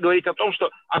здравом уме говорить о том,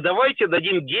 что а давайте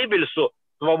дадим Геббельсу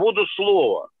свободу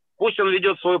слова. Пусть он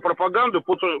ведет свою пропаганду,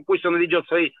 пусть он ведет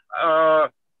свои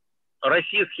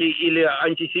российские или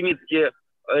антисемитские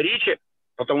речи,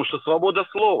 потому что свобода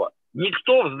слова.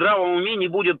 Никто в здравом уме не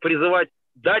будет призывать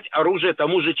дать оружие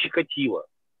тому же Чикатило.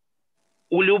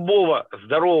 У любого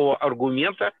здорового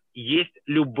аргумента есть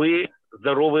любые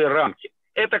здоровые рамки.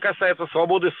 Это касается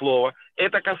свободы слова,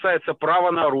 это касается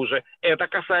права на оружие, это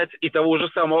касается и того же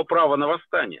самого права на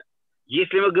восстание.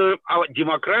 Если мы говорим о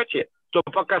демократии, то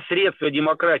пока средства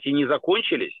демократии не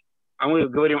закончились, а мы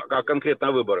говорим конкретно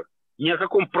о выборах, ни о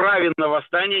каком праве на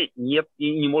восстание нет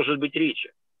и не может быть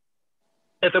речи.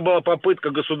 Это была попытка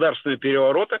государственного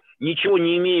переворота, ничего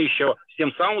не имеющего с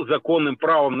тем самым законным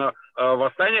правом на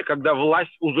восстание, когда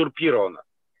власть узурпирована.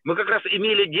 Мы как раз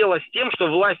имели дело с тем, что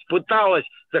власть пыталась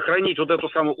сохранить вот эту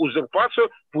самую узурпацию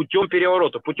путем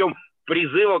переворота, путем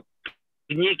призыва к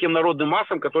неким народным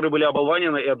массам, которые были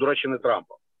оболванены и одурачены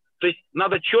Трампом. То есть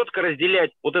надо четко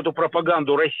разделять вот эту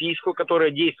пропаганду российскую,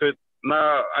 которая действует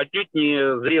на отнюдь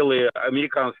не зрелые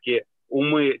американские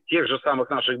умы тех же самых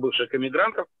наших бывших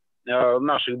эмигрантов,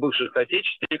 наших бывших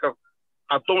соотечественников,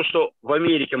 о том, что в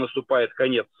Америке наступает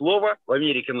конец слова, в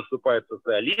Америке наступает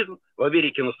социализм, в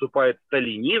Америке наступает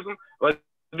сталинизм, в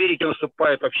Америке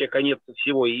наступает вообще конец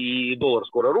всего, и доллар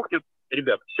скоро рухнет.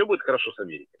 Ребят, все будет хорошо с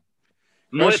Америкой.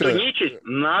 Но Хорошо. эту нечисть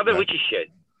надо вычищать.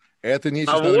 Это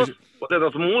нечисть Навоз, надо... вот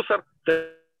этот мусор,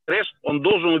 трэш, он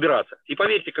должен убираться. И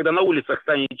поверьте, когда на улицах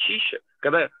станет чище,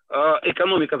 когда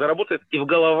экономика заработает, и в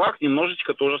головах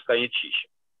немножечко тоже станет чище.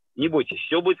 Не бойтесь,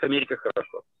 все будет с Америкой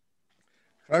хорошо.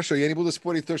 Хорошо, я не буду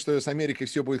спорить то, что с Америкой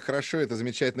все будет хорошо. Это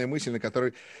замечательная мысль, на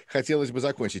которой хотелось бы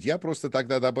закончить. Я просто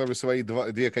тогда добавлю свои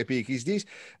 2 копейки здесь.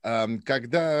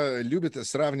 Когда любят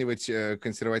сравнивать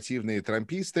консервативные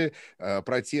трамписты,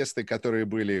 протесты, которые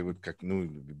были, как,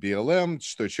 БЛМ,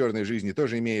 что черные жизни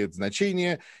тоже имеют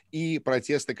значение, и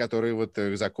протесты, которые вот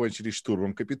закончились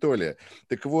штурмом Капитолия.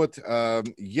 Так вот,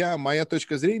 моя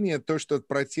точка зрения, то, что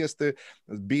протесты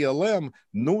БЛМ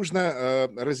нужно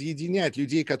разъединять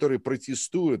людей, которые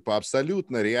протестуют по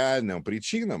абсолютно реальным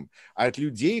причинам, от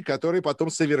людей, которые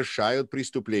потом совершают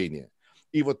преступления.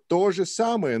 И вот то же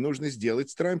самое нужно сделать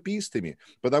с трампистами,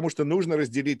 потому что нужно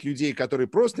разделить людей, которые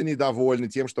просто недовольны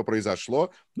тем, что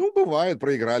произошло, бывает,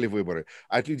 проиграли выборы,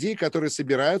 от людей, которые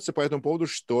собираются по этому поводу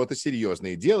что-то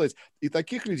серьезное делать, и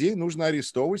таких людей нужно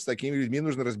арестовывать, с такими людьми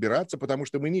нужно разбираться, потому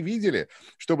что мы не видели,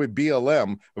 чтобы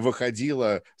БЛМ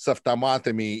выходила с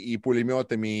автоматами и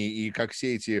пулеметами, и как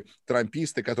все эти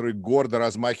трамписты, которые гордо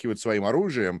размахивают своим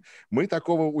оружием, мы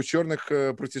такого у черных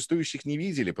протестующих не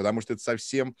видели, потому что это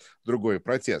совсем другой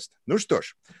протест. Ну что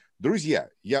ж, друзья,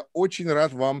 я очень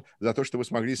рад вам за то, что вы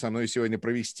смогли со мной сегодня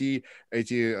провести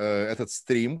этот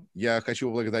стрим. Я хочу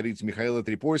поблагодарить Михаила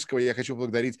Трипольского, я хочу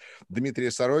поблагодарить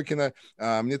Дмитрия Сорокина.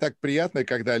 Мне так приятно,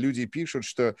 когда люди пишут,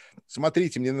 что,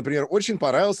 смотрите, мне, например, очень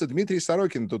понравился Дмитрий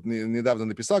Сорокин. Тут недавно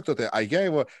написал кто-то, а я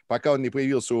его, пока он не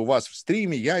появился у вас в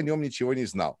стриме, я о нем ничего не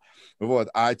знал. Вот.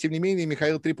 А тем не менее,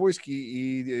 Михаил Трипольский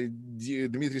и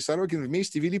Дмитрий Сорокин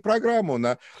вместе вели программу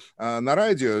на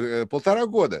радио 1,5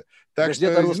 года. Так что,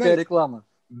 это русская реклама.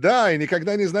 Да, и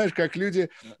никогда не знаешь, как люди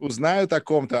узнают о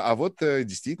ком-то, а вот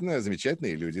действительно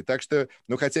замечательные люди. Так что,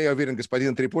 хотя я уверен,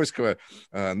 господина Трипольского,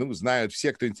 знают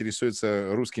все, кто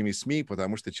интересуется русскими СМИ,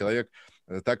 потому что человек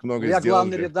так много сделал. Я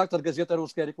главный редактор газеты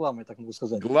 «Русская реклама», я так могу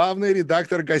сказать. Главный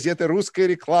редактор газеты «Русская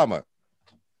реклама».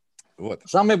 Вот.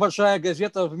 Самая большая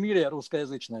газета в мире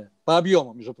русскоязычная, по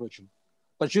объему, между прочим,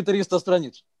 по 400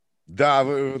 страниц. Да,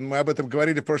 мы об этом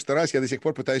говорили в прошлый раз. Я до сих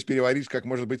пор пытаюсь переварить, как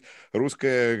может быть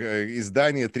русское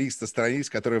издание 300 страниц,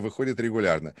 которое выходит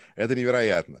регулярно. Это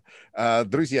невероятно.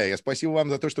 Друзья, я спасибо вам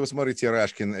за то, что вы смотрите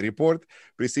Рашкин Репорт.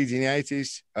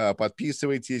 Присоединяйтесь,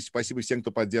 подписывайтесь. Спасибо всем,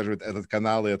 кто поддерживает этот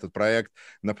канал и этот проект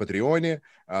на Патреоне.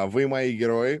 Вы мои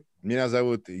герои. Меня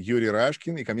зовут Юрий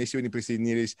Рашкин, и ко мне сегодня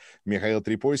присоединились Михаил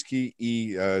Трипольский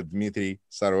и Дмитрий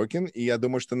Сорокин. И я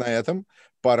думаю, что на этом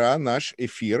пора наш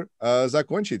эфир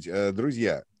закончить.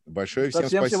 Друзья, большое всем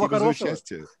спасибо за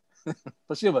участие.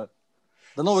 Спасибо.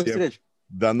 До новых встреч.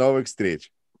 До новых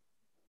встреч.